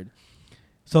withered.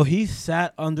 So he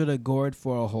sat under the gourd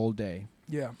for a whole day.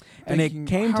 Yeah. And it Thinking,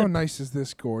 came how to nice is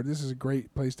this gourd? This is a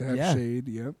great place to have Yeah. shade.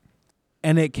 Yep.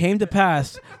 And it came to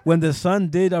pass when the sun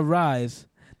did arise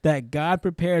that God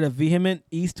prepared a vehement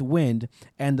east wind,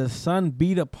 and the sun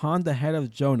beat upon the head of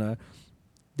Jonah,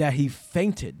 that he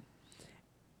fainted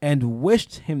and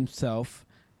wished himself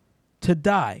to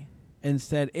die, and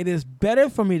said, "It is better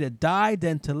for me to die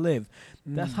than to live."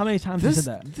 That's how many times he This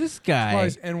said that. this guy.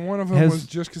 Twice, and one of them has- was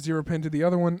just because he repented. The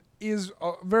other one is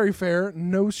very fair.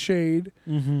 No shade.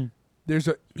 Mm-hmm. There's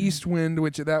a east wind,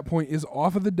 which at that point is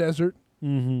off of the desert.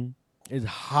 Mm-hmm. It's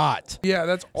hot. Yeah,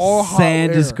 that's all hot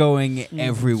Sand air. is going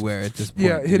everywhere at this point.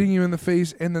 Yeah, dude. hitting you in the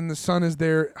face, and then the sun is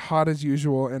there, hot as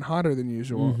usual and hotter than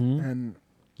usual, Mhm. and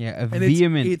Yeah, a and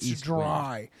vehement. it's east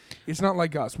dry. It's not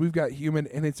like us. We've got humid,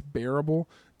 and it's bearable.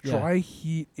 Yeah. Dry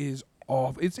heat is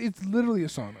off. It's literally a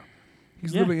sauna.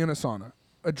 He's Yeah. literally in a sauna,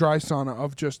 a dry sauna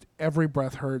of just every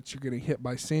breath hurts. You're getting hit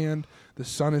by sand. The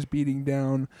sun is beating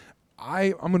down.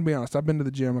 I'm gonna be honest. I've been to the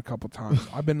gym a couple times.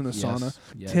 I've been in the sauna.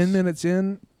 Yes. 10 minutes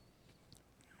in,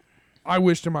 I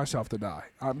wish to myself to die.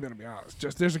 I'm gonna be honest.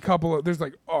 Just there's a couple of there's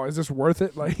like, oh, is this worth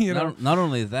it? Like, you know. Not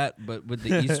only that, but with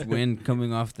the east wind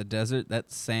coming off the desert,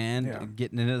 that sand Yeah.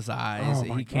 getting in his eyes, Oh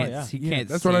my he God. can't. yeah. He Yeah, can't.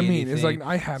 that's see what I mean. It's like anything.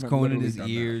 I It's haven't going in literally his done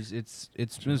that. ears.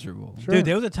 It's miserable. Sure. Dude,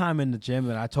 there was a time in the gym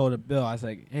that I told Bill, I was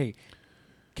like, "Hey,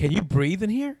 can you breathe in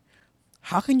here?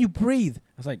 How can you breathe?" I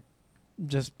was like,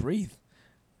 "Just breathe.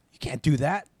 You can't do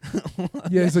that."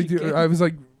 Yeah, it's like you dude, can. I was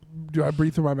like, do I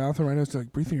breathe through my mouth or my nose? It's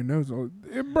like breathe through your nose. Oh,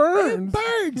 it burns. It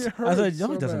burns. It I was like, hurts "No,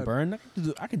 so it doesn't bad. burn.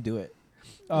 I can do it." Yeah,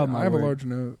 Oh my I have word. a large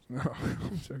nose. No,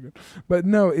 I'm joking. But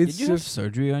no, it's Did you have just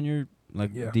surgery on your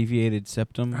Yeah. deviated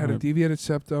septum? I had a or- deviated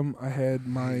septum. I had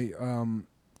my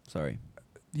Sorry.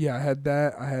 yeah, I had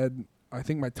that. I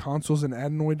think my tonsils and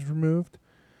adenoids removed,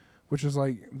 which is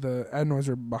like the adenoids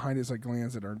are behind it's like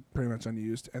glands that are pretty much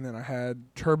unused. And then I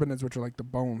had turbinates, which are like the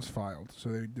bones filed, so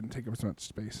they didn't take up as much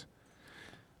space.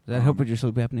 Does that help with your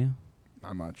sleep apnea?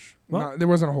 Not much. Well- There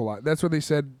wasn't a whole lot. That's what they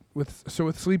said with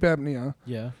sleep apnea.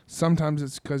 Yeah. Sometimes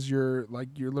it's because your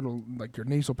little your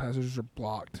nasal passages are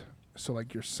blocked, so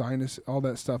like your sinus, all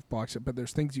that stuff blocks it. But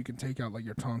there's things you can take out like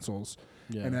your tonsils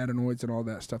Yeah. and adenoids and all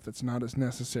that stuff that's not as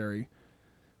necessary.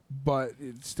 But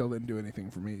it still didn't do anything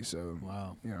for me. So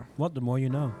Wow. yeah, Well, the more you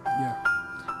know. yeah.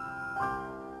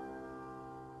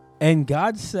 And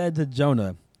God said to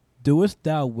Jonah, "Doest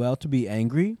thou well to be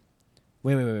angry?"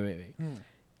 Wait.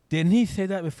 Didn't he say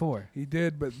that before? He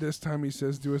did, but this time he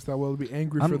says, "Doest thou well to be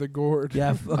angry I'm- for the gourd?"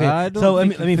 Yeah. Okay. I don't So let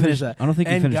think me he finish finished- that. I don't think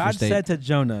he And finished God your state. said to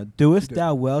Jonah, "Doest did.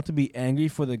 thou well to be angry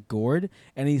for the gourd?"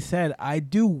 And he said, "I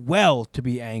do well to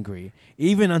be angry,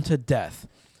 even unto death."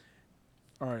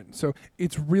 All right, so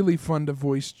it's really fun to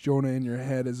voice Jonah in your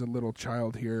head as a little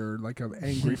child here, or like an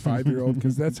angry 5-year-old,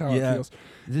 because that's how Yeah. it feels.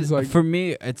 This, like- for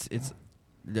me, it's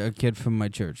a kid from my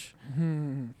church.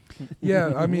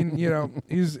 Yeah, I mean,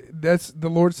 that's the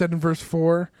Lord said in verse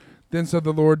 4. Then said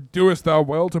the Lord, "Doest thou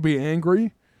well to be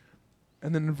angry?"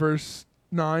 And then in verse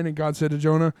 9, and God said to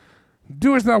Jonah,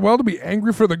 "Doest thou well to be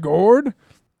angry for the gourd?"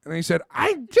 And he said,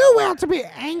 "I do well to be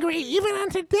angry, even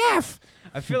unto death.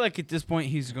 I feel like at this point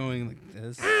he's going like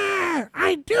this.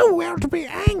 I do well to be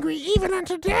angry, even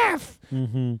unto death."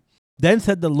 Mm-hmm. Then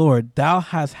said the Lord, "Thou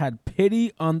hast had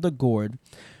pity on the gourd,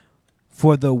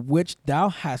 for the which thou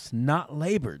hast not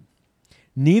labored,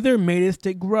 neither madest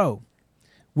it grow,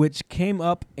 which came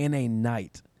up in a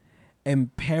night,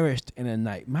 and perished in a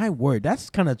night." My word, that's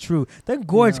kind of true. Them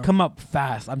gourds Yeah. come up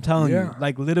fast. I'm telling Yeah. you,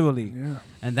 like literally, Yeah,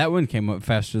 And that one came up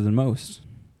faster than most.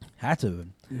 had to.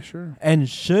 yeah, sure. And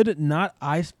should not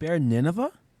I spare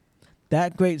Nineveh,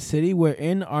 that great city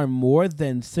wherein are more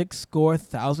than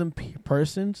 60,000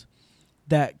 persons,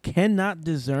 that cannot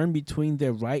discern between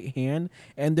their right hand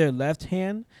and their left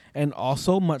hand, and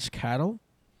also much cattle?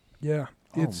 Yeah,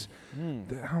 Oh. it's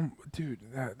dude.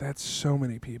 That's so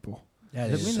many people. That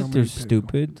Does is. that mean so that they're many people.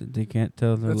 stupid? That they can't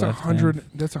tell their That's left 100. hand?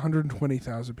 That's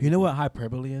 120,000 people. You know what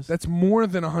hyperbole is? That's more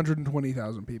than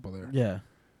 120,000 people there. Yeah.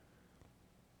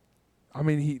 I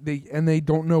mean, they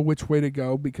don't know which way to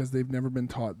go because they've never been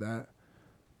taught that.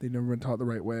 They've never been taught the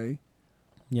right way.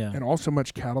 Yeah. And also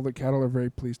much cattle. The cattle are very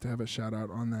pleased to have a shout out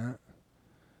on that.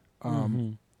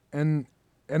 Mhm. And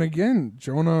again,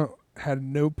 Jonah had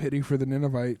no pity for the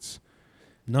Ninevites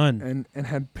None. and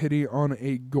had pity on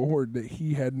a gourd that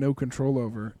he had no control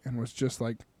over and was just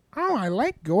like, "Oh, I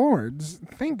like gourds.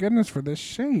 Thank goodness for this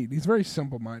shade." He's very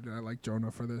simple minded. I like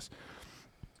Jonah for this.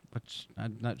 Which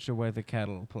I'm not sure why the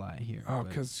cattle apply here. Oh,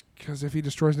 but- because if he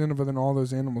destroys Nineveh, then all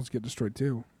those animals get destroyed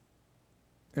too.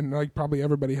 And like probably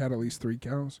everybody had at least 3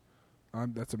 cows.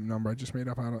 That's a number I just made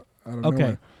up out of Okay.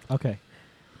 nowhere. Okay.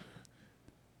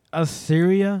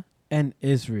 Assyria and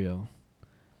Israel.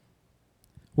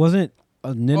 Wasn't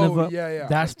Nineveh? Oh, yeah.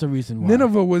 That's the reason why.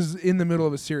 Nineveh was in the middle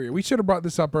of Assyria. We should have brought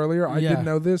this up earlier. I Yeah. didn't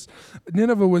know this.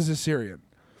 Nineveh was Assyrian.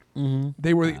 Mm-hmm.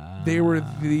 They were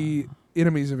the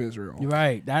enemies of Israel. You're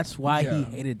right. That's why Yeah. he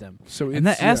hated them. So and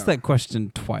that asked yeah. that question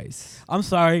twice. I'm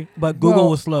sorry, but Google Well,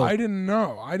 was slow. I didn't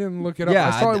know. I didn't look it up. Yeah,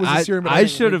 I saw it was Assyrian, but I didn't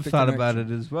should make have the thought about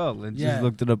connection. it as well and Yeah. just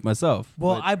looked it up myself.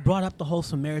 well, but- I brought up the whole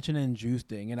Samaritan and Jews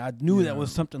thing, and I knew Yeah. that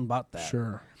was something about that.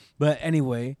 Sure. But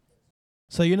anyway,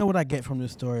 so you know what I get from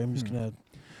this story? I'm just Hmm. gonna.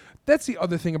 That's the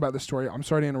other thing about the story. I'm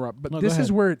sorry to interrupt, but No, go this is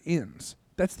ahead. where it ends.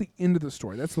 That's the end of the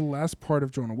story. That's the last part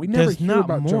of Jonah. We never There's hear not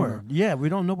about more. Jonah Yeah, we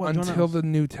don't know about until Jonah the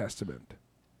New Testament.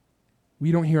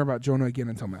 We don't hear about Jonah again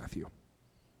until Matthew.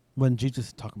 when Jesus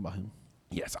is talking about him.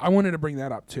 Yes, I wanted to bring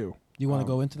that up too. You want to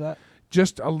Um, go into that?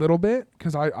 Just a little bit,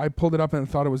 because I pulled it up and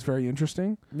thought it was very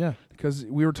interesting, Yeah. because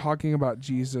we were talking about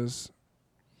Jesus.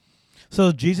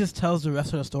 So Jesus tells the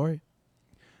rest of the story.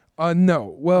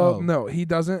 No. Well, Oh. no, he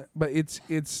doesn't, but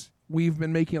it's we've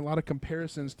been making a lot of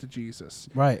comparisons to Jesus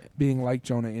Right. being like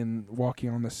Jonah in walking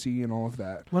on the sea and all of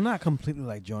that. Well, not completely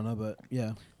like Jonah, but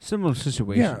yeah. Similar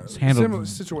situations, handled similar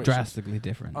situations. drastically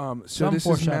different. So Some this is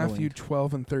foreshadowing. Matthew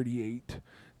 12 and 38.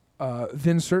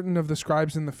 Then certain of the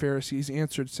scribes and the Pharisees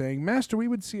answered, saying, Master, we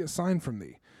would see a sign from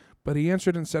thee. But he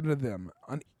answered and said unto them,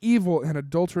 An evil and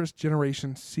adulterous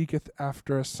generation seeketh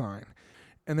after a sign,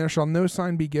 and there shall no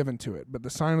sign be given to it, but the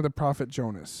sign of the prophet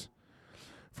Jonas.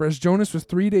 For as Jonas was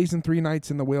 3 days and 3 nights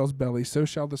in the whale's belly, so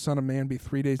shall the Son of Man be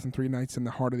 3 days and 3 nights in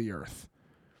the heart of the earth.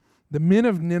 The men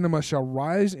of Nineveh shall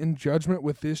rise in judgment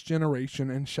with this generation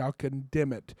and shall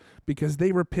condemn it, because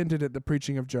they repented at the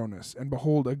preaching of Jonas. And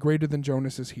behold, a greater than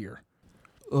Jonas is here.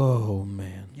 Oh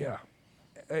man. Yeah.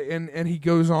 And he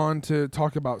goes on to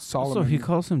talk about Solomon. Also, he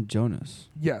calls him Jonas.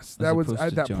 Yes, as that was opposed at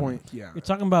to that Jonah. point. Yeah. You're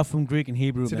talking about from Greek and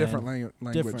Hebrew, It's a man. different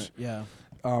language. Different, yeah.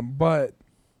 But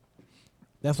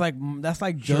That's like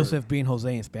Sure. Joseph being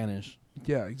Jose in Spanish.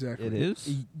 yeah, exactly. It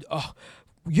is? Oh,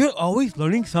 you're always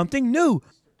learning something new.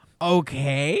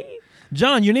 Okay.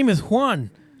 John, your name is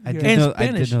Juan. I Yeah. did In know. I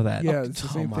Spanish. did know that. Yeah, it's the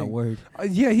Oh same my thing. word.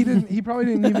 Yeah, he didn't. He probably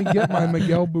didn't even get my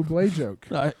Miguel Bublé joke.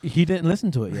 He didn't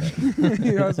listen to it yet. He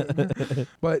hasn't.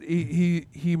 But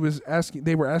he was asking.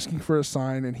 They were asking for a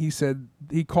sign, and he said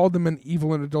he called them an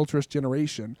evil and adulterous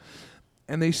generation,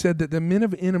 and they said that the men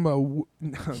of Nineveh.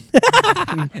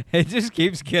 It just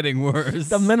keeps getting worse.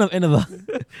 The men of Nineveh.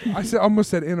 Almost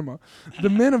said enema. The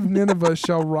men of Nineveh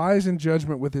shall rise in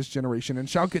judgment with this generation and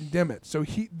shall condemn it. So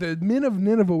the men of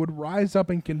Nineveh would rise up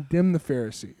and condemn the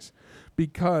Pharisees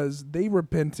because they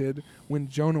repented when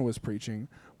Jonah was preaching.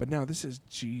 But now this is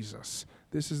Jesus.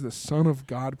 This is the Son of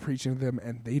God preaching to them,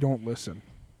 and they don't listen.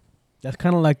 That's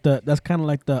kind of like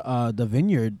the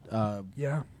vineyard.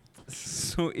 Yeah.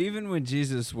 So even when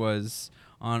Jesus was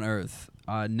on earth,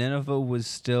 Nineveh was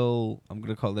still, I'm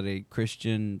going to call it a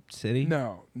Christian city.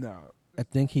 No. I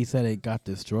think he said it got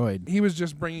destroyed. He was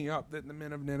just bringing up that the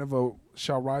men of Nineveh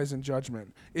shall rise in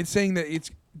judgment. It's saying that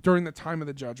it's during the time of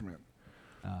the judgment.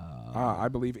 I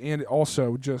believe, and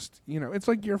also just it's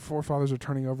like your forefathers are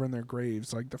turning over in their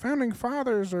graves, like the founding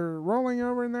fathers are rolling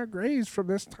over in their graves from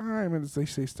this time, and they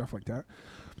say stuff like that.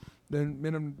 Then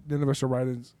men of Nineveh shall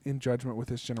rise in judgment with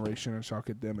this generation and shall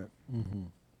condemn it. Mm-hmm.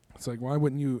 It's like, why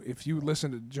wouldn't you? If you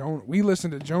listen to Jonah, we listen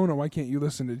to Jonah. Why can't you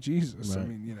listen to Jesus? I Right.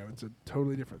 mean, it's a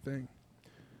totally different thing.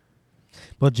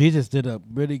 But Jesus did a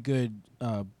really good.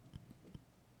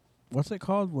 What's it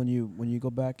called when you go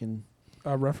back and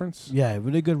Reference. yeah,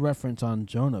 really good reference on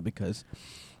Jonah, because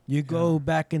you go Yeah.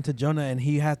 back into Jonah and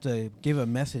he had to give a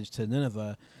message to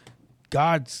Nineveh.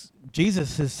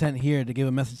 Jesus is sent here to give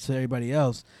a message to everybody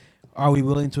else. Are we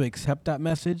willing to accept that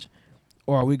message,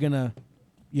 or are we gonna,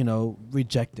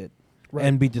 reject it Right.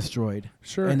 and be destroyed?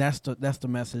 Sure. And that's the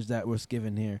message that was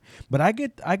given here. But I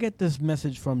get this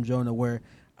message from Jonah where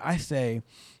I say,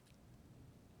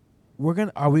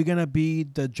 are we gonna be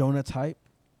the Jonah type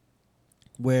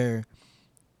where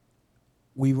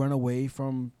we run away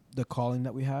from the calling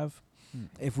that we have?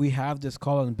 If we have this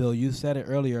calling, Bill, you said it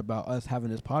earlier about us having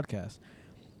this podcast.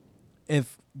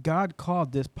 If God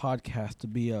called this podcast to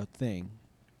be a thing,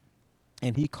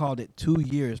 and he called it 2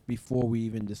 years before we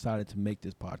even decided to make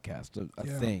this podcast a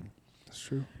Yeah. thing. That's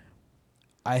true.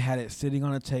 I had it sitting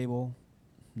on a table,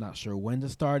 not sure when to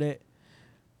start it,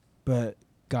 but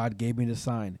God gave me the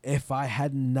sign. If I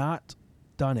had not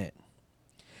done it,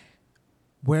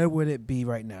 where would it be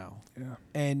right now? Yeah.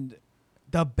 And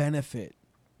the benefit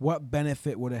what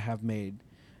benefit would it have made?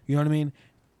 You know what I mean?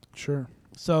 Sure.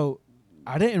 So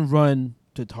I didn't run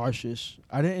to Tarshish.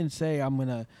 I didn't say I'm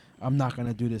not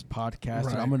gonna do this podcast.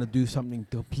 Right. And I'm gonna do something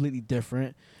completely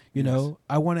different. You Yes. know,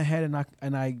 I went ahead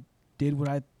and I did what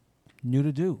I knew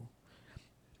to do,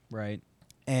 Right.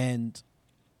 and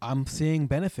I'm seeing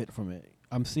benefit from it.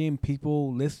 I'm seeing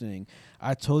people listening.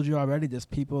 I told you already. There's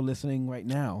people listening right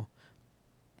now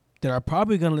that are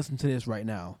probably gonna listen to this right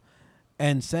now,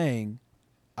 and saying,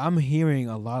 "I'm hearing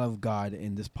a lot of God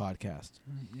in this podcast."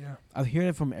 Yeah. I've heard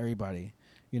it from everybody,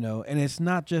 you know, and it's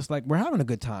not just like we're having a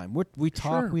good time. We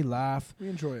talk, Sure. we laugh. We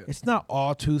enjoy it. It's not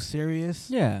all too serious,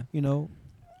 Yeah. you know.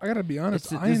 I gotta be honest.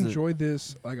 It's a- I this is a- enjoy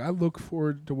this. Like, I look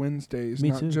forward to Wednesdays, Me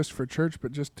not too. just for church,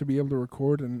 but just to be able to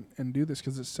record and do this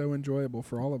because it's so enjoyable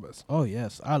for all of us. Oh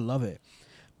yes, I love it.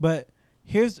 But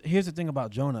here's the thing about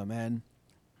Jonah, man.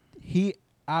 He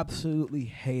absolutely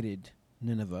hated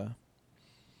Nineveh,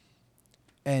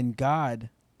 and God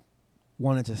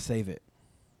wanted to save it.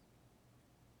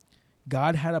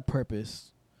 God had a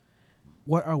purpose.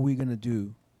 What are we gonna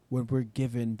do when we're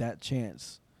given that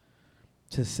chance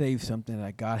to save something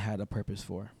that God had a purpose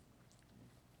for?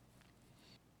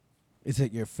 Is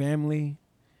it your family?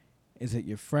 Is it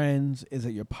your friends? Is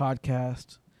it your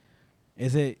podcast?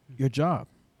 Is it your job?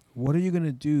 What are you going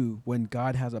to do when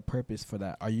God has a purpose for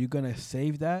that? Are you going to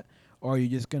save that, or are you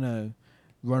just going to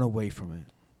run away from it?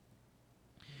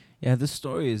 Yeah, this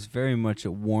story is very much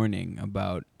a warning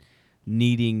about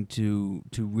needing to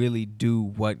really do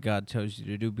what God tells you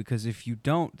to do, because if you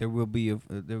don't, there will be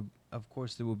of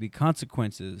course there will be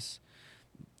consequences.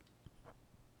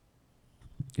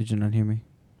 Did you not hear me?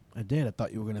 I did. I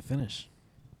thought you were going to finish.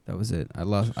 That was it. I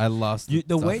lost The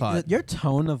the way thought. your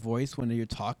tone of voice when you're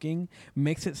talking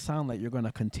makes it sound like you're going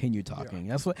to continue talking.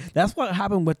 That's what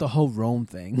happened with the whole Rome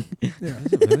thing. Yeah.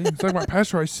 It's like my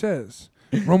pastor always says,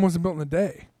 Rome wasn't built in a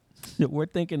day. We're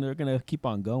thinking they're going to keep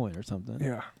on going or something.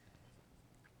 Yeah.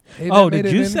 Hey, Oh, that made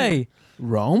did it you in- say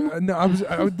Rome? No, I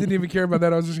didn't even care about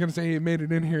that. I was just gonna say he made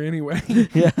it in here anyway,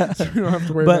 Yeah. so we don't have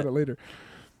to worry But- about it later.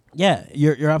 Yeah,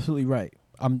 you're absolutely right.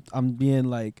 I'm being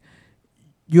like,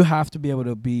 you have to be able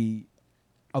to be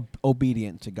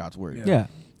obedient to God's word. Yeah. yeah.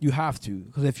 You have to,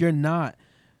 because if you're not,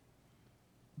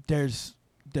 there's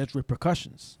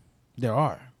repercussions. There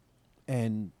are,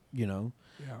 and you know,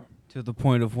 Yeah. To the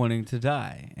point of wanting to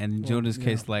die, and in Well, Jonah's yeah.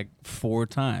 case, like 4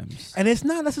 times. and it's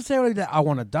not necessarily that I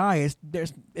want to die.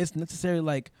 It's necessarily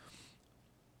like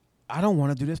I don't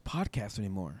want to do this podcast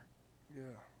anymore. Yeah.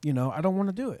 You know, I don't want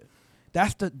to do it.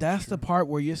 That's the part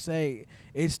where you say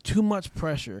it's too much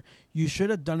pressure. You should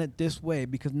have done it this way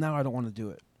because now I don't want to do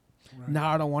it. Right. Now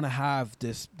I don't want to have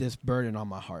this burden on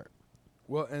my heart.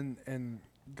 Well, and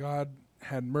God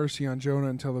had mercy on Jonah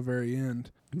until the very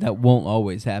end. That won't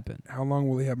always happen. How long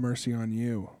will He have mercy on you?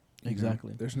 You know,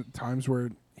 Exactly. there's times where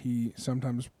He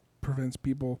sometimes prevents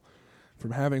people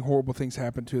from having horrible things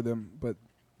happen to them, but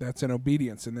that's in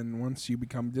obedience. And then once you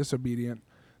become disobedient,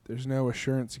 there's no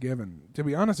assurance given. To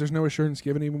be honest, there's no assurance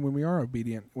given even when we are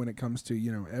obedient. When it comes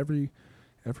to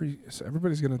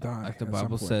everybody's gonna die. Like the at some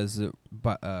Bible point. says, it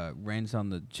rains on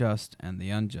the just and the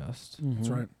unjust. That's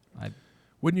Mhm. right.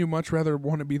 Wouldn't you much rather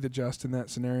want to be the just in that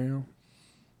scenario?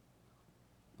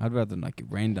 I'd rather not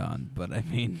get rained on, but I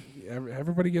mean,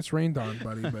 Everybody gets rained on,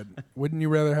 buddy. But wouldn't you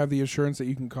rather have the assurance that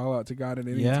you can call out to God at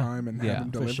any Yeah. time and Yeah, have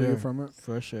Him for deliver sure. you from it?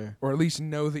 For sure. Or at least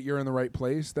know that you're in the right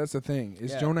place? That's the thing.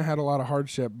 Is Yeah. Jonah had a lot of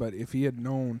hardship, but if he had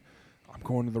known, I'm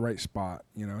going to the right spot,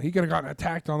 he could have gotten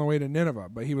attacked on the way to Nineveh,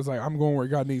 but he was like, I'm going where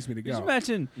God needs me to just go.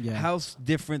 imagine Yeah. how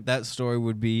different that story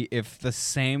would be if the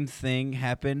same thing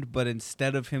happened, but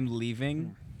instead of him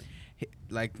leaving,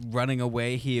 like running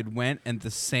away, he had went, and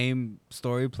the same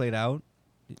story played out.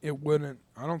 It wouldn't.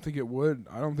 I don't think it would.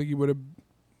 I don't think he would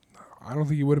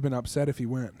have been upset if he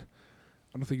went.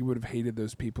 I don't think he would have hated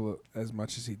those people as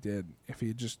much as he did if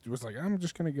he just was like, I'm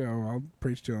just going to go. I'll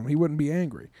preach to him. He wouldn't be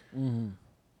angry Mm-hmm.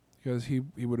 because he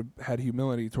would have had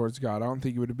humility towards God. I don't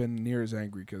think he would have been near as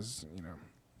angry because,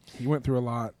 he went through a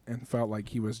lot and felt like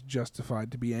he was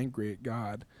justified to be angry at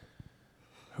God.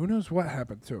 Who knows what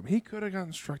happened to him? He could have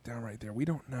gotten struck down right there. We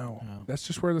don't know. No. That's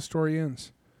just where the story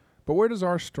ends. But where does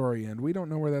our story end? We don't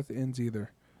know where that ends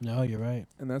either. No, you're right.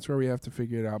 And that's where we have to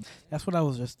figure it out. That's what I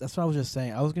was just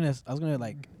saying. I was gonna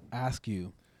like ask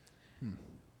you, Hmm.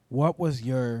 what was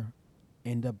your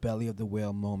in the belly of the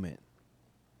whale moment?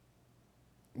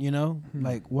 You know,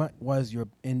 like what was your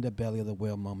in the belly of the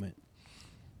whale moment?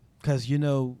 Because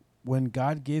when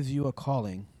God gives you a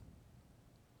calling,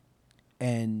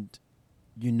 and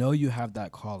you have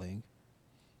that calling,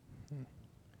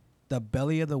 the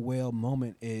belly of the whale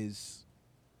moment is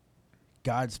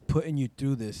God's putting you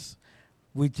through this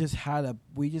we just had a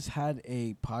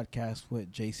podcast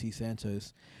with JC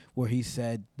Santos where he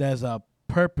said there's a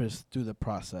purpose through the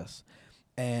process,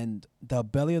 and the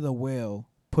belly of the whale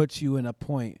puts you in a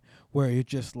point where you're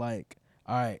just like,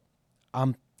 all right,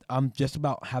 I'm just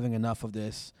about having enough of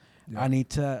this. Yeah. I need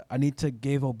to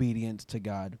give obedience to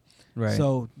God. Right.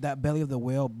 So that belly of the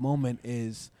whale moment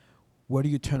is, where do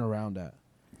you turn around at?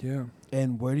 Yeah.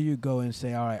 And where do you go and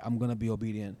say, all right, I'm going to be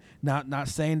obedient? Not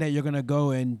saying that you're going to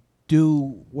go and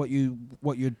do what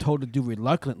you're told to do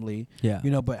reluctantly, yeah.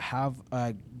 but have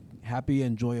a happy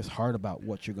and joyous heart about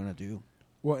what you're going to do.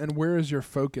 Well, and where is your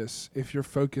focus? If your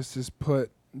focus is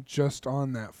put just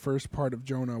on that first part of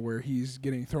Jonah where he's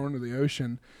getting thrown into the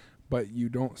ocean, but you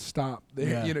don't stop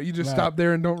there, Yeah. you just stop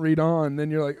there and don't read on, then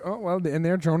you're like, oh, well, and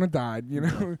there Jonah died,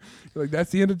 You're like,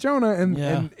 that's the end of Jonah.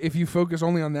 And if you focus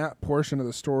only on that portion of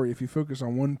the story, if you focus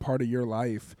on one part of your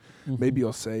life, maybe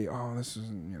you'll say, oh, this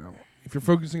isn't, if you're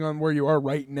focusing on where you are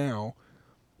right now,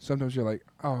 sometimes you're like,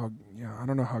 oh, yeah, I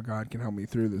don't know how God can help me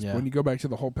through this. Yeah. But when you go back to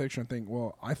the whole picture and think,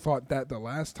 well, I thought that the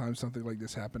last time something like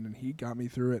this happened and he got me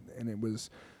through it and it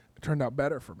turned out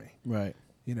better for me. Right.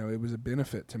 It was a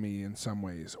benefit to me in some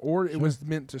ways. Or it was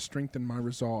meant to strengthen my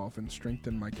resolve and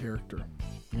strengthen my character.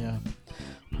 Yeah.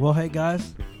 Well, hey,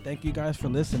 guys, thank you guys for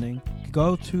listening.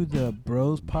 Go to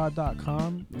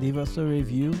thebrospod.com, leave us a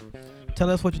review. Tell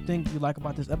us what you think you like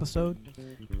about this episode,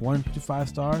 1 to 5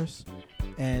 stars,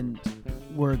 and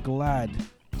we're glad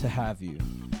to have you.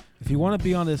 If you want to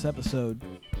be on this episode,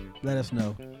 let us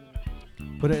know.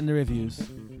 Put it in the reviews.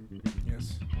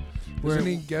 Yes. If there's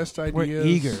any guest ideas,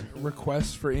 eager.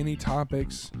 requests for any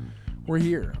topics, we're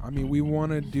here. I mean, we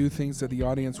want to do things that the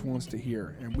audience wants to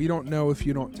hear, and we don't know if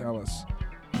you don't tell us.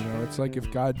 It's like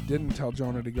if God didn't tell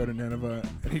Jonah to go to Nineveh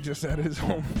and he just at his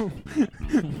home.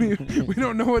 we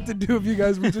don't know what to do if you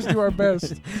guys would just do our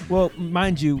best. Well,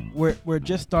 mind you, we're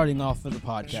just starting off with the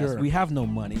podcast. Sure. We have no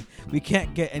money. We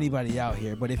can't get anybody out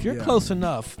here. But if you're close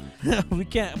enough, we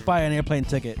can't buy an airplane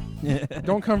ticket.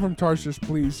 Don't come from Tarshish,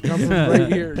 please. Come from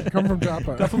right here. Come from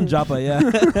Joppa. Come from Joppa, yeah.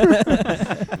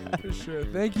 For sure.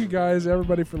 Thank you guys,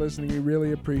 everybody, for listening. We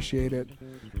really appreciate it.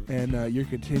 And your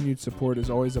continued support is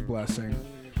always a blessing.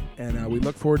 And we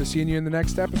look forward to seeing you in the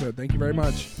next episode. Thank you very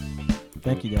much.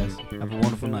 Thank you, guys. Have a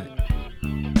wonderful night.